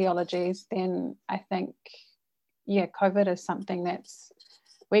these ideologies, then I think, COVID is something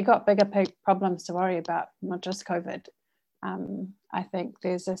we got bigger problems to worry about, not just COVID. I think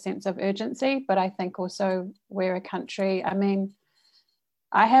there's a sense of urgency, but I think also we're a country,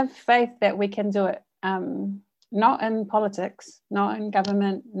 I have faith that we can do it, not in politics, not in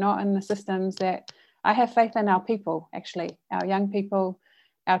government, not in the systems. That I have faith in our people, actually, our young people,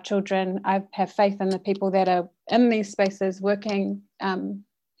 our children. I have faith in the people that are in these spaces working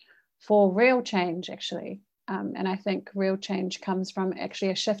for real change, actually. And I think real change comes from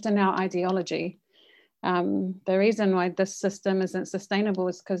actually a shift in our ideology. The reason why this system isn't sustainable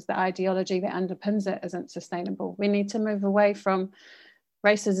is because the ideology that underpins it isn't sustainable. We need to move away from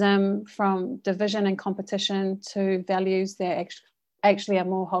racism, from division and competition, to values that actually are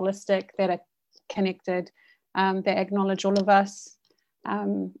more holistic, that are connected, that acknowledge all of us,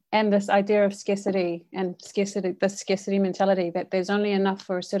 and this idea of scarcity and the scarcity mentality, that there's only enough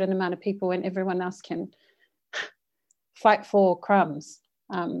for a certain amount of people and everyone else can fight for crumbs.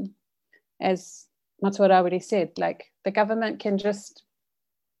 As Matua already said, like the government can just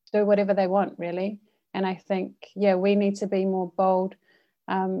do whatever they want, really. And I think, yeah, we need to be more bold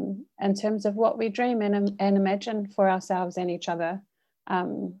in terms of what we dream and imagine for ourselves and each other.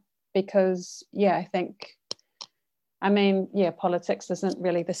 Because, yeah, I think, I mean, yeah, politics isn't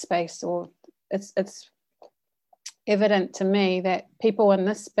really the space, or it's evident to me that people in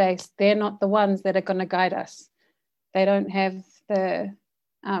this space, they're not the ones that are going to guide us. They don't have the,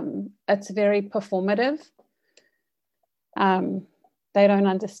 it's very performative. They don't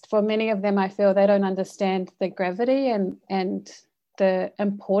understand, for many of them, I feel they don't understand the gravity and the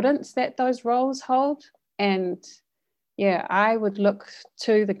importance that those roles hold. And yeah, I would look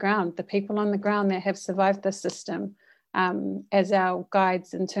to the ground, the people on the ground that have survived this system, as our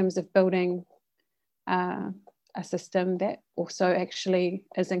guides in terms of building a system that also actually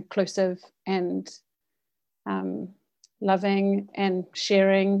is inclusive and loving and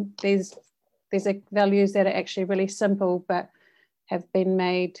sharing. These are values that are actually really simple, but have been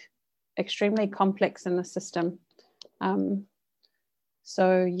made extremely complex in the system.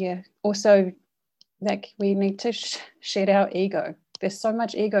 So yeah, also like we need to shed our ego. There's so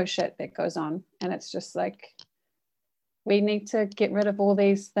much ego shit that goes on, and it's just like, we need to get rid of all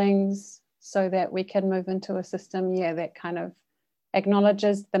these things so that we can move into a system, yeah, that kind of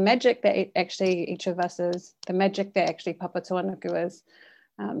acknowledges the magic that actually each of us is, the magic that actually Papatūānuku is.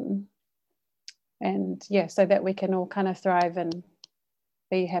 And yeah, so that we can all kind of thrive and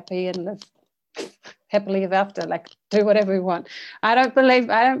be happy and live happily ever after, like do whatever we want. I don't believe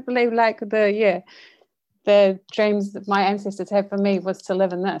like the dreams that my ancestors had for me was to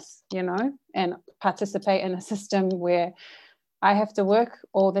live in this, you know, and participate in a system where I have to work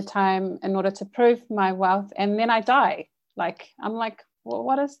all the time in order to prove my wealth, and then I die. Like, I'm like, well,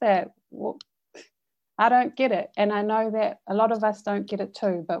 what is that? Well, I don't get it. And I know that a lot of us don't get it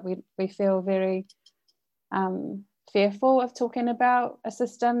too, but we feel very fearful of talking about a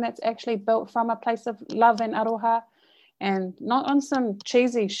system that's actually built from a place of love and aroha, and not on some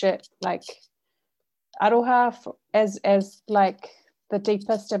cheesy shit, like aroha as like the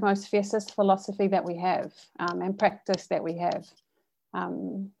deepest and most fiercest philosophy that we have, and practice that we have.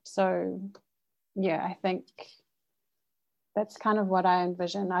 So yeah, I think that's kind of what I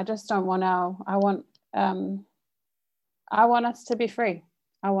envision. I just don't want I want us to be free.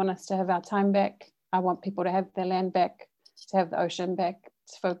 I want us to have our time back. I want people to have their land back, to have the ocean back,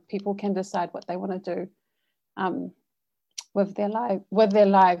 so people can decide what they want to do with their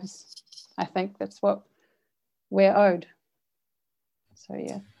lives. I think that's what we're owed. So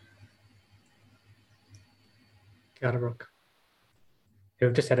yeah. Kia ora, Brooke.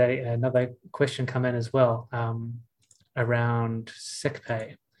 We've just had another question come in as well, around sick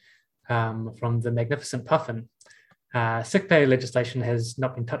pay, from the Magnificent Puffin. Sick pay legislation has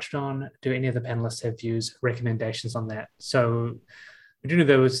not been touched on. Do any of the panelists have views, recommendations on that? So we do know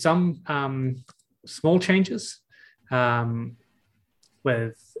there was some small changes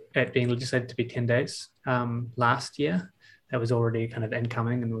with it being legislated to be 10 days last year. That was already kind of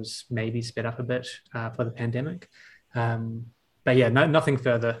incoming and was maybe sped up a bit for the pandemic. But yeah, nothing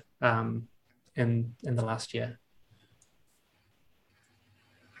further in the last year.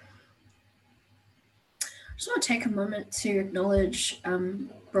 I just want to take a moment to acknowledge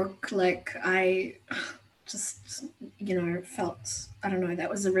Brooke. Like, I just, felt, I don't know, that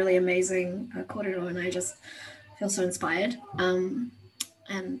was a really amazing kōrero, and I just feel so inspired. And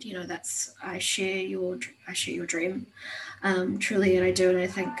I share your dream, truly, and I do, and I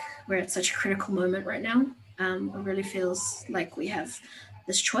think we're at such a critical moment right now. It really feels like we have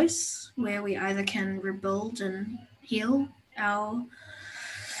this choice where we either can rebuild and heal our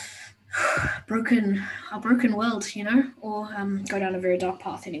broken world, or go down a very dark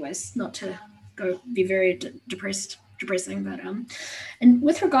path. Anyways, not to be very depressing, but and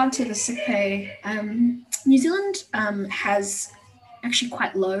with regard to the sick pay, New Zealand has actually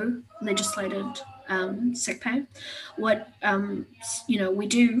quite low legislated sick pay. What we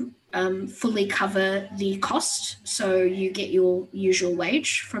do fully cover the cost, so you get your usual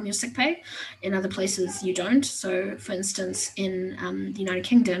wage from your sick pay. In other places you don't. So for instance, in the United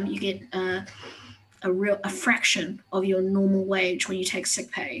Kingdom, you get a fraction of your normal wage when you take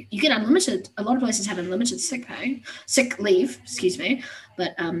sick pay. You get unlimited. A lot of places have unlimited sick leave,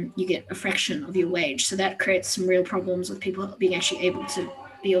 but you get a fraction of your wage. So that creates some real problems with people being actually able to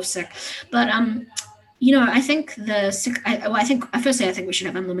be off sick. But I think I think we should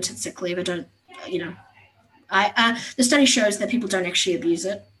have unlimited sick leave. I don't, the study shows that people don't actually abuse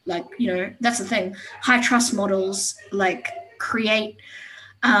it. Like, that's the thing. High trust models create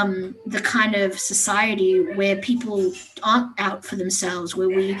the kind of society where people aren't out for themselves, where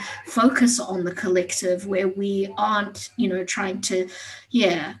we focus on the collective, where we aren't, trying to,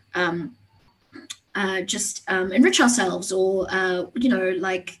 just enrich ourselves or,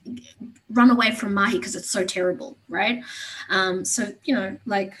 run away from mahi because it's so terrible, right? So,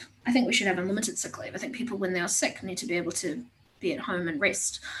 I think we should have unlimited sick leave. I think people, when they are sick, need to be able to be at home and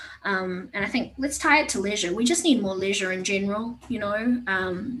rest. And I think let's tie it to leisure. We just need more leisure in general,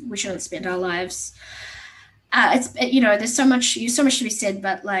 we shouldn't spend our lives. There's so much to be said,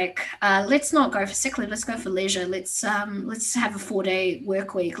 but let's not go for sick leave. Let's go for leisure. Let's have a 4-day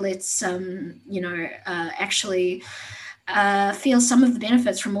work week. Let's, actually feel some of the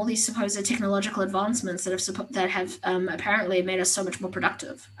benefits from all these supposed technological advancements that have apparently made us so much more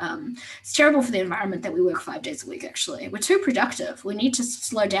productive. It's terrible for the environment that we work 5 days a week, actually. We're too productive. We need to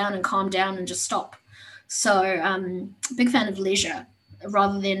slow down and calm down and just stop. So big fan of leisure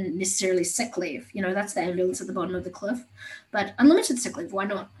rather than necessarily sick leave. That's the ambulance at the bottom of the cliff. But unlimited sick leave, why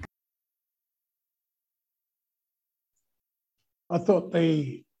not? I thought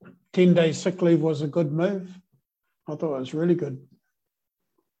the 10-day sick leave was a good move. I thought it was really good.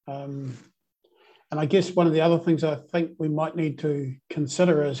 And I guess one of the other things I think we might need to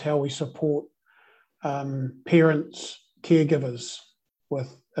consider is how we support parents, caregivers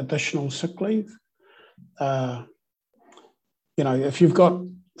with additional sick leave. If you've got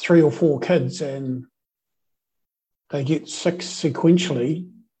 3 or 4 kids and they get sick sequentially,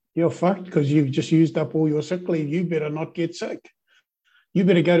 you're fucked because you've just used up all your sick leave. You better not get sick. You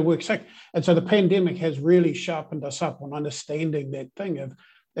better go to work sick. And so the pandemic has really sharpened us up on understanding that thing of,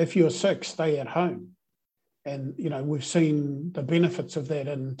 if you're sick, stay at home. And, we've seen the benefits of that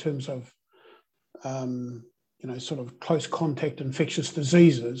in terms of, sort of close contact infectious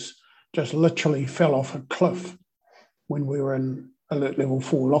diseases just literally fell off a cliff when we were in alert level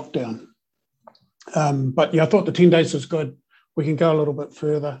 4 lockdown. But I thought the 10 days was good. We can go a little bit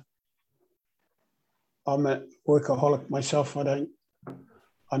further. I'm a workaholic myself. I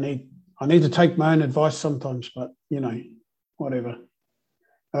need to take my own advice sometimes, but, whatever.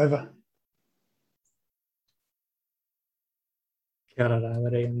 Over. Kia ora,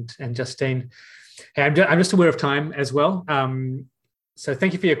 Larry and Justine. Hey, I'm just aware of time as well. So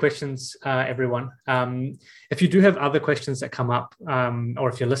thank you for your questions, everyone. If you do have other questions that come up, or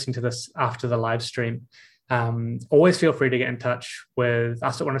if you're listening to this after the live stream, always feel free to get in touch with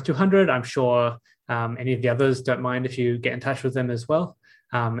us at 10200. I'm sure any of the others don't mind if you get in touch with them as well.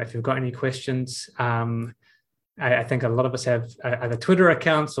 If you've got any questions, I think a lot of us have either Twitter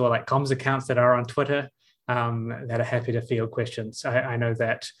accounts or comms accounts that are on Twitter that are happy to field questions. I know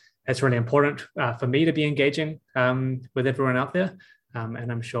that it's really important for me to be engaging with everyone out there.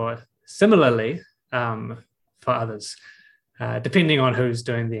 And I'm sure similarly for others, depending on who's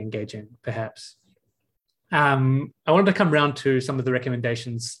doing the engaging, perhaps. I wanted to come round to some of the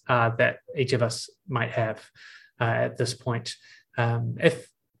recommendations that each of us might have at this point. If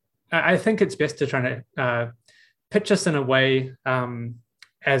I think it's best to try to pitch us in a way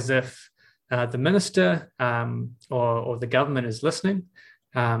as if the minister or the government is listening,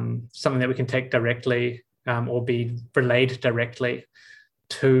 something that we can take directly or be relayed directly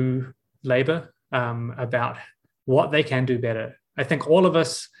to Labour about what they can do better. I think all of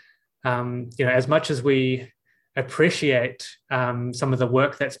us, as much as we appreciate some of the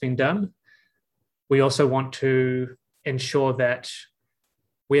work that's been done, we also want to ensure that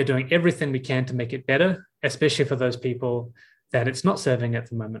we are doing everything we can to make it better, especially for those people that it's not serving at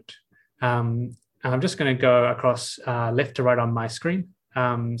the moment. And I'm just going to go across left to right on my screen.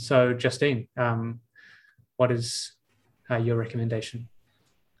 So Justine, what is your recommendation?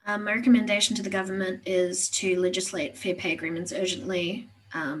 My recommendation to the government is to legislate fair pay agreements urgently,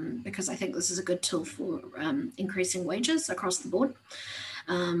 because I think this is a good tool for increasing wages across the board.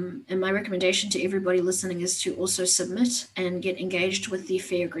 And my recommendation to everybody listening is to also submit and get engaged with the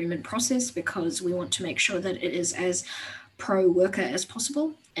fair agreement process, because we want to make sure that it is as pro-worker as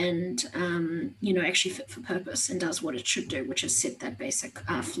possible and, actually fit for purpose and does what it should do, which is set that basic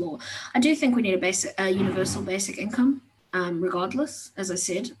floor. I do think we need a universal basic income, regardless. As I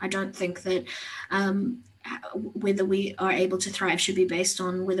said, I don't think that whether we are able to thrive should be based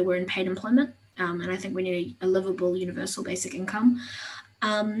on whether we're in paid employment. And I think we need a livable universal basic income.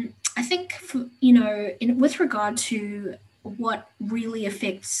 I think, with regard to what really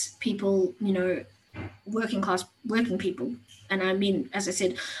affects people, working people, and I mean, as I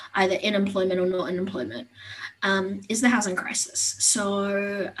said, either in employment or not in employment, is the housing crisis.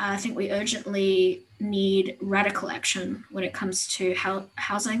 So I think we urgently need radical action when it comes to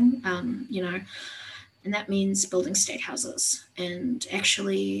housing, and that means building state houses and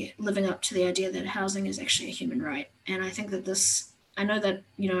actually living up to the idea that housing is actually a human right. And I think that I know that,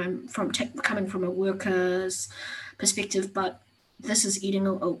 I'm coming from a worker's perspective, but this is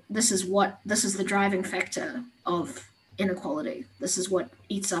this is the driving factor of inequality. This is what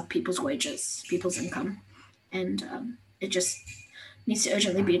eats up people's wages, people's income. And it just needs to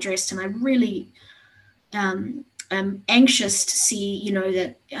urgently be addressed. And I really am anxious to see,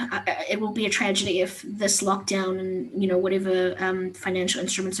 that it will be a tragedy if this lockdown and, whatever financial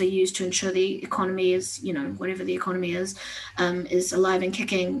instruments are used to ensure the economy is, whatever the economy is alive and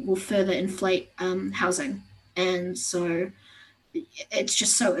kicking, will further inflate housing. And so it's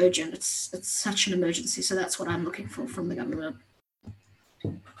just so urgent. It's such an emergency. So that's what I'm looking for from the government.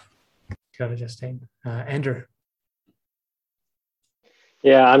 Got it, Justine. Andrew.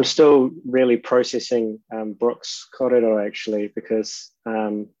 Yeah, I'm still really processing Brooke's kōrero, actually, because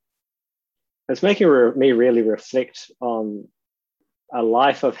it's making me really reflect on a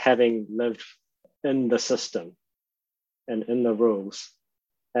life of having lived in the system and in the rules,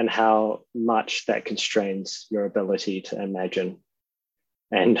 and how much that constrains your ability to imagine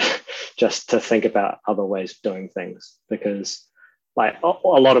and just to think about other ways of doing things. Because like a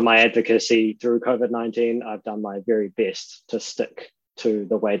lot of my advocacy through COVID-19, I've done my very best to stick to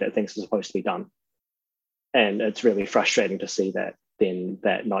the way that things are supposed to be done. And it's really frustrating to see that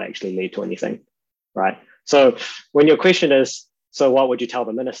not actually lead to anything, right? So when your question is, so what would you tell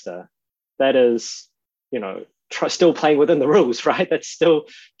the minister? That is, still playing within the rules, right? That's still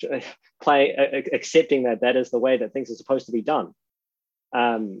accepting that is the way that things are supposed to be done.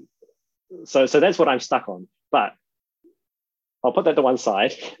 So that's what I'm stuck on. But I'll put that to one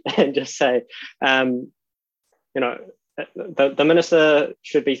side and just say, the minister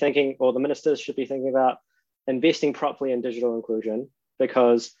should be thinking, or the ministers should be thinking about investing properly in digital inclusion,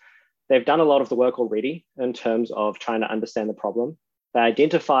 because they've done a lot of the work already in terms of trying to understand the problem. They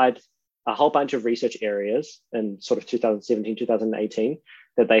identified a whole bunch of research areas in sort of 2017, 2018,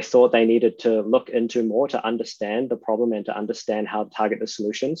 that they thought they needed to look into more to understand the problem and to understand how to target the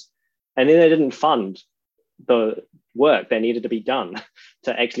solutions. And then they didn't fund the work that needed to be done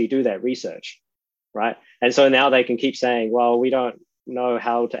to actually do that research, right? And so now they can keep saying, well, we don't know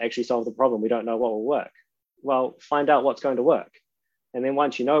how to actually solve the problem. We don't know what will work. Well, find out what's going to work. And then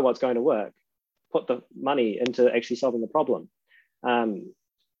once you know what's going to work, put the money into actually solving the problem.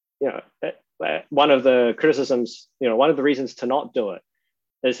 One of the criticisms, one of the reasons to not do it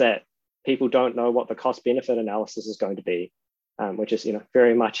is that people don't know what the cost benefit analysis is going to be, which is,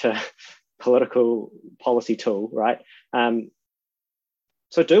 very much a political policy tool, right?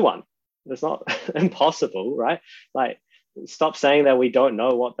 So do one. It's not impossible, right? Like, stop saying that we don't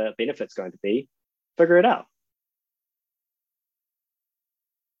know what the benefit's going to be. Figure it out.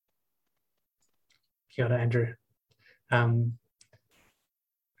 Kia ora, Andrew.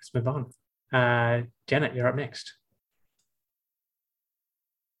 Let's move on. Janet, you're up next.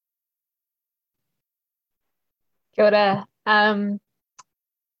 Kia ora.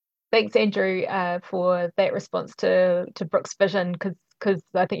 Thanks, Andrew, for that response to Brooke's vision, because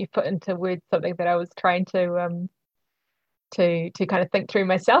I think you've put into words something that I was trying to kind of think through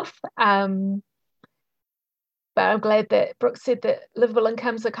myself. But I'm glad that Brooke said that livable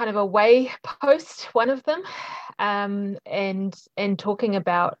incomes are kind of a way post, one of them, and talking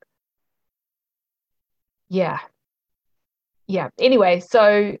about, yeah. Anyway,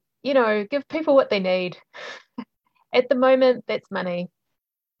 so, give people what they need. At the moment, that's money.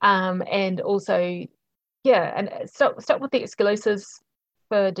 And also, and stop with the excuses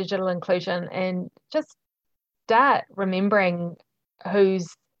for digital inclusion, and just start remembering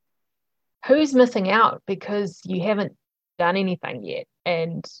who's missing out because you haven't done anything yet,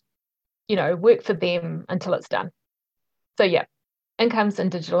 and work for them until it's done. So incomes and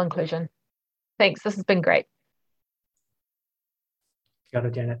digital inclusion. Thanks, this has been great. Got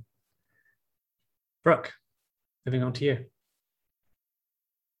it, Janet. Brooke, moving on to you.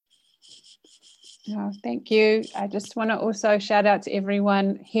 Oh, thank you. I just want to also shout out to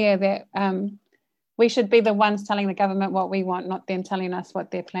everyone here that we should be the ones telling the government what we want, not them telling us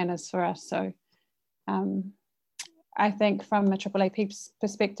what their plan is for us. So I think from a AAAP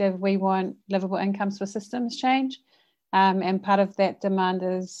perspective, we want livable incomes for systems change. And part of that demand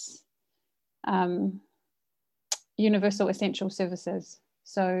is universal essential services.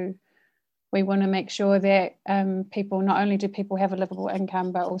 So we want to make sure that people, not only do people have a livable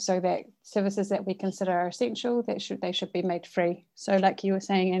income, but also that services that we consider are essential, that they should be made free. So like you were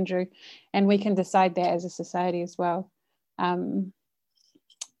saying, Andrew, and we can decide that as a society as well.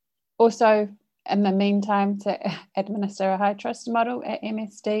 Also, in the meantime, to administer a high trust model at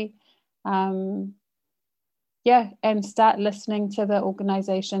MSD, and start listening to the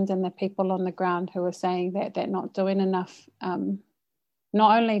organisations and the people on the ground who are saying that they're not doing enough,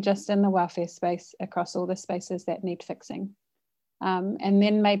 not only just in the welfare space, across all the spaces that need fixing. And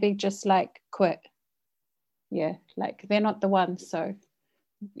then maybe just like quit. Yeah, like they're not the ones. So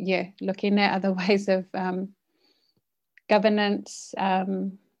yeah, looking at other ways of governance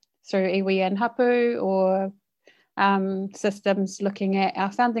through iwi and hapu, or systems looking at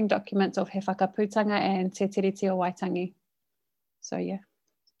our founding documents of He Whakaputanga and Te Tiriti o Waitangi. So yeah,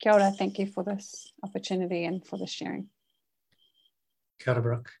 kia ora, thank you for this opportunity and for the sharing. Kia ora,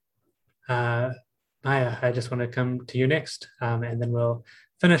 Brooke. Maya, I just want to come to you next, and then we'll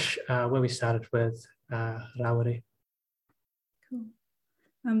finish where we started with Rawiri.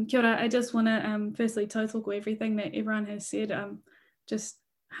 Cool. Kia ora, I just want to firstly tautoko everything that everyone has said. Just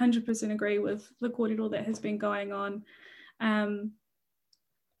 100% agree with the kōrero that has been going on.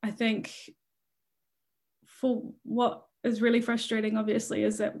 I think for what is really frustrating, obviously,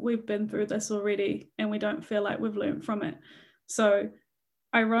 is that we've been through this already and we don't feel like we've learned from it. So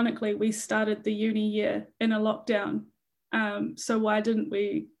ironically, we started the uni year in a lockdown. So why didn't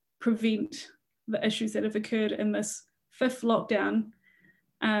we prevent the issues that have occurred in this 5th lockdown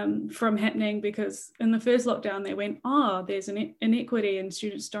from happening? Because in the first lockdown they went, oh, there's an inequity and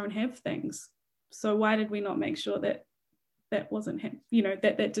students don't have things. So why did we not make sure that that wasn't,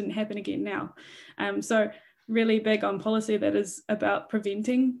 that didn't happen again now? So really big on policy that is about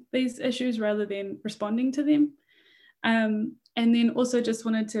preventing these issues rather than responding to them. And then also just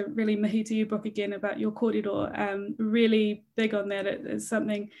wanted to really mihi to you, Brooke, again about your kōrero. Really big on that. It is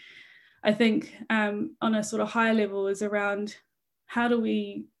something I think on a sort of higher level is around how do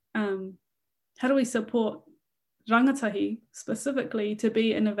we support rangatahi specifically to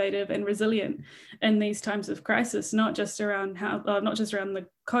be innovative and resilient in these times of crisis, not just around the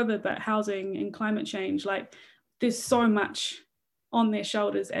COVID, but housing and climate change. Like there's so much on their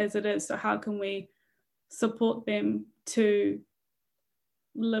shoulders as it is. So how can we support them to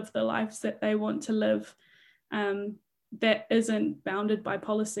live the lives that they want to live, that isn't bounded by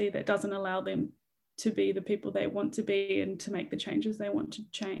policy, that doesn't allow them to be the people they want to be and to make the changes they want to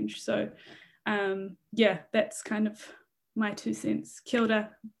change. So yeah, that's kind of my 2 cents. Kia ora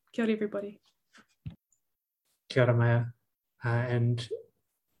everybody. Kia ora, Maya. And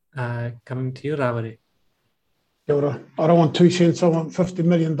coming to you, Rawiri. Kia ora. I don't want 2 cents, I want $50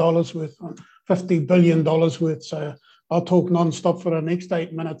 million worth, $50 billion worth. So I'll talk non-stop for the next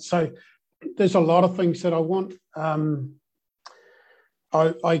 8 minutes. So there's a lot of things that I want.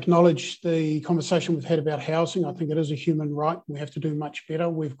 I acknowledge the conversation we've had about housing. I think it is a human right. We have to do much better.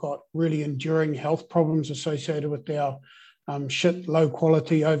 We've got really enduring health problems associated with our low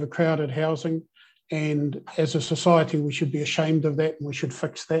quality, overcrowded housing. And as a society, we should be ashamed of that and we should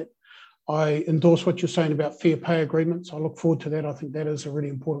fix that. I endorse what you're saying about fair pay agreements. I look forward to that. I think that is a really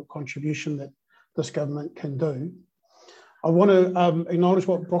important contribution that this government can do. I want to acknowledge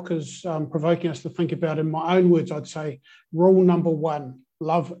what Brooke is provoking us to think about. In my own words, I'd say rule number 1,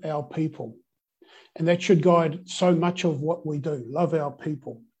 love our people. And that should guide so much of what we do, love our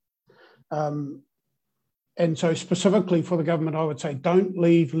people. And so specifically for the government, I would say don't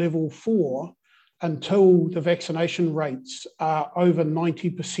leave level 4 until the vaccination rates are over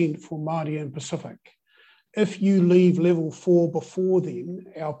 90% for Māori and Pacific. If you leave level 4 before then,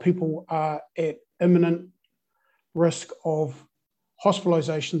 our people are at imminent risk of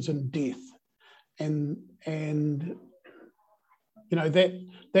hospitalizations and death. And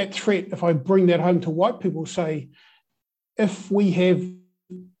that threat, if I bring that home to white people, say, if we have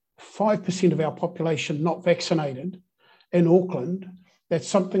 5% of our population not vaccinated in Auckland, that's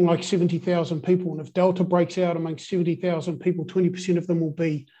something like 70,000 people. And if Delta breaks out amongst 70,000 people, 20% of them will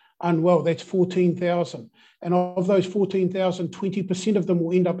be unwell. That's 14,000. And of those 14,000, 20% of them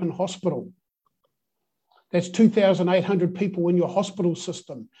will end up in hospital. That's 2,800 people in your hospital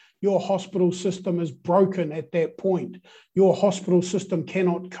system. Your hospital system is broken at that point. Your hospital system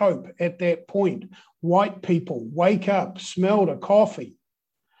cannot cope at that point. White people, wake up, smell the coffee.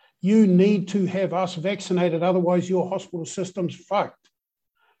 You need to have us vaccinated, otherwise your hospital system's fucked.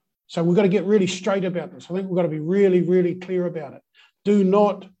 So we've got to get really straight about this. I think we've got to be really, really clear about it. Do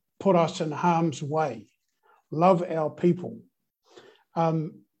not put us in harm's way. Love our people.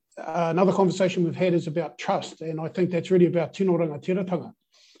 Another conversation we've had is about trust, and I think that's really about tino rangatiratanga.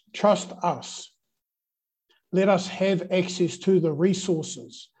 Trust us. Let us have access to the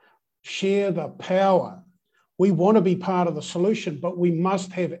resources. Share the power. We want to be part of the solution, but we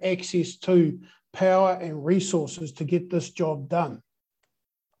must have access to power and resources to get this job done.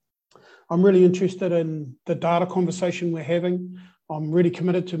 I'm really interested in the data conversation we're having. I'm really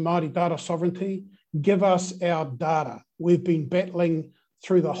committed to Māori data sovereignty. Give us our data. We've been battling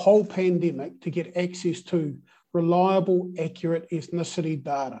through the whole pandemic to get access to reliable, accurate ethnicity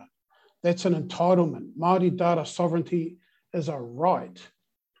data. That's an entitlement. Māori data sovereignty is a right.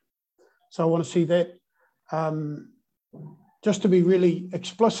 So I want to see that. Just to be really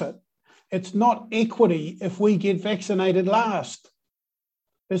explicit, it's not equity if we get vaccinated last.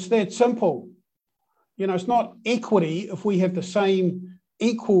 It's that simple. You know, it's not equity if we have the same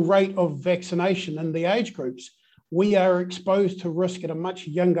equal rate of vaccination in the age groups. We are exposed to risk at a much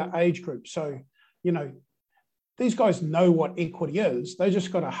younger age group. So, you know, these guys know what equity is. They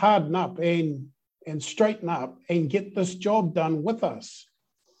just got to harden up and straighten up and get this job done with us.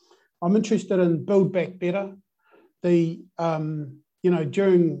 I'm interested in Build Back Better. During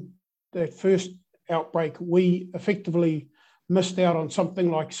the first outbreak, we effectively missed out on something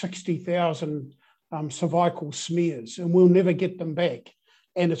like 60,000 cervical smears, and we'll never get them back.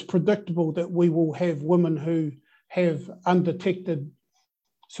 And it's predictable that we will have women who have undetected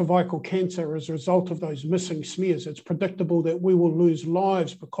cervical cancer as a result of those missing smears. It's predictable that we will lose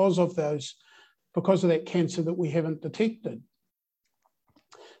lives because of that cancer that we haven't detected.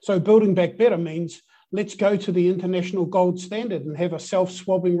 So building back better means let's go to the international gold standard and have a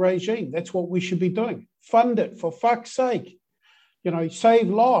self-swabbing regime. That's what we should be doing. Fund it, for fuck's sake. You know, save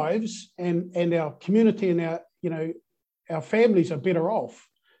lives, and our community and our families are better off.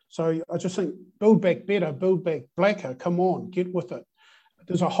 So I just think build back better, build back blacker. Come on, get with it.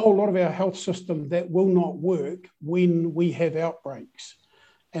 There's a whole lot of our health system that will not work when we have outbreaks.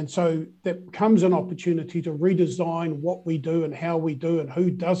 And so that becomes an opportunity to redesign what we do and how we do and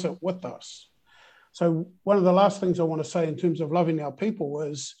who does it with us. So one of the last things I want to say in terms of loving our people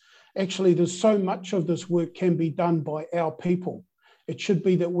is actually there's so much of this work can be done by our people. It should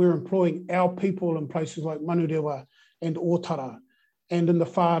be that we're employing our people in places like Manurewa and Otara and in the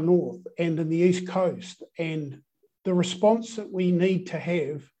far north and in the East Coast. And the response that we need to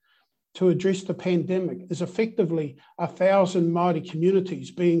have to address the pandemic is effectively 1,000 Māori communities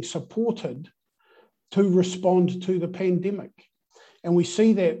being supported to respond to the pandemic. And we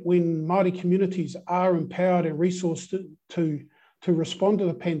see that when Māori communities are empowered and resourced to respond to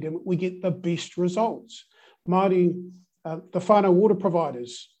the pandemic, we get the best results. Māori, the whānau water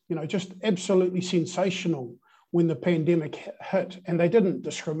providers, just absolutely sensational when the pandemic hit. And they didn't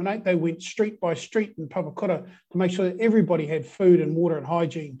discriminate. They went street by street in Papakura to make sure that everybody had food and water and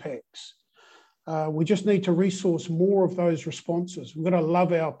hygiene packs. We just need to resource more of those responses. We've got to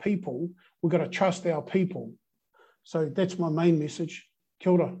love our people. We've got to trust our people. So that's my main message.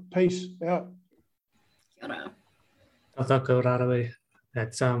 Kia ora, peace, out. Kia ora. Tātou rārawe.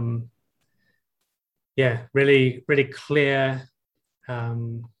 That's really, really clear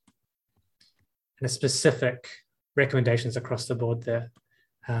and specific recommendations across the board there.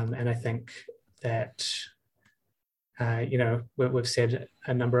 And I think that, we've said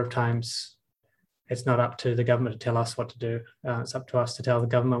a number of times, it's not up to the government to tell us what to do. It's up to us to tell the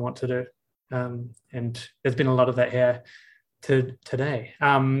government what to do. And there's been a lot of that here today.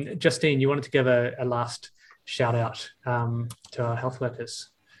 Justine, you wanted to give a last shout out to our health workers.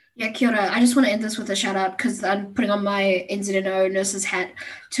 Yeah, kia ora. I just want to end this with a shout out because I'm putting on my NZNO nurses hat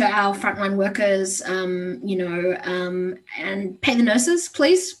to our frontline workers, and pay the nurses,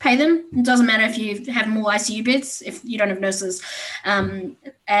 please pay them. It doesn't matter if you have more ICU beds, if you don't have nurses, and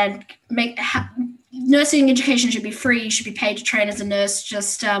nursing education should be free. You should be paid to train as a nurse.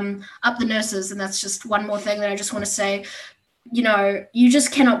 Just up the nurses. And that's just one more thing that I just want to say. You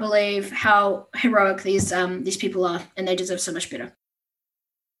just cannot believe how heroic these people are, and they deserve so much better.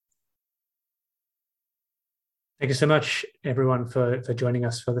 Thank you so much, everyone, for joining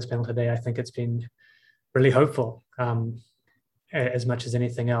us for this panel today. I think it's been really hopeful, as much as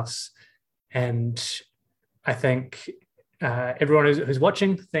anything else. And I think everyone who's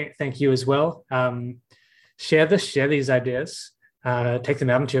watching, thank you as well. Share these ideas, take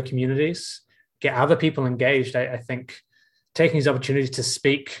them out into your communities, get other people engaged. I think taking these opportunities to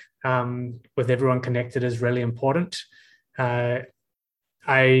speak with everyone connected is really important.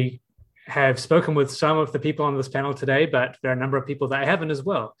 I have spoken with some of the people on this panel today, but there are a number of people that I haven't as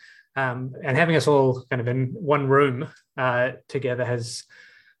well. And having us all kind of in one room together has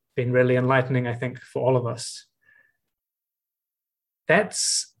been really enlightening, I think, for all of us.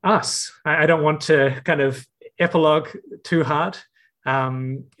 That's us. I don't want to kind of epilogue too hard.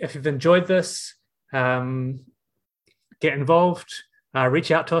 If you've enjoyed this, get involved,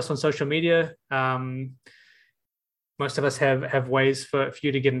 reach out to us on social media. Most of us have ways for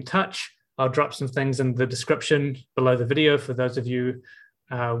you to get in touch. I'll drop some things in the description below the video for those of you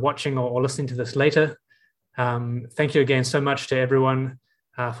watching or listening to this later. Thank you again so much to everyone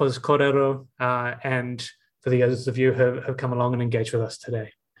for this kōrero, and for the others of you who have come along and engaged with us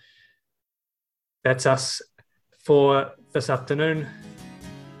today. That's us for this afternoon.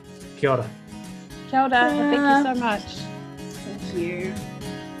 Kia ora. Kia ora. Thank you so much. Thank you.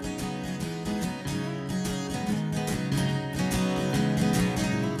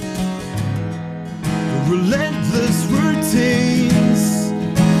 Relentless routines,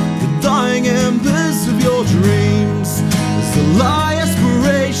 the dying embers of your dreams. Is the lie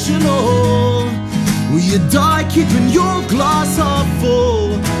aspirational? Will you die keeping your glass half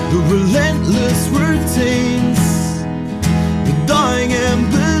full? The relentless routines, the dying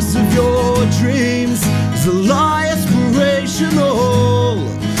embers of your dreams. Is the lie aspirational?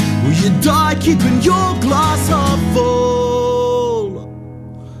 Will you die keeping your glass half full?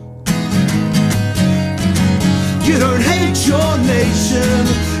 You don't hate your nation,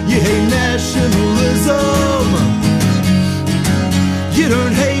 you hate nationalism. You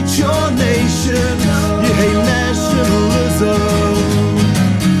don't hate your nation, you hate nationalism.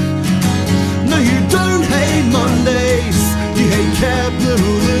 No, you don't hate Mondays, you hate capitalism.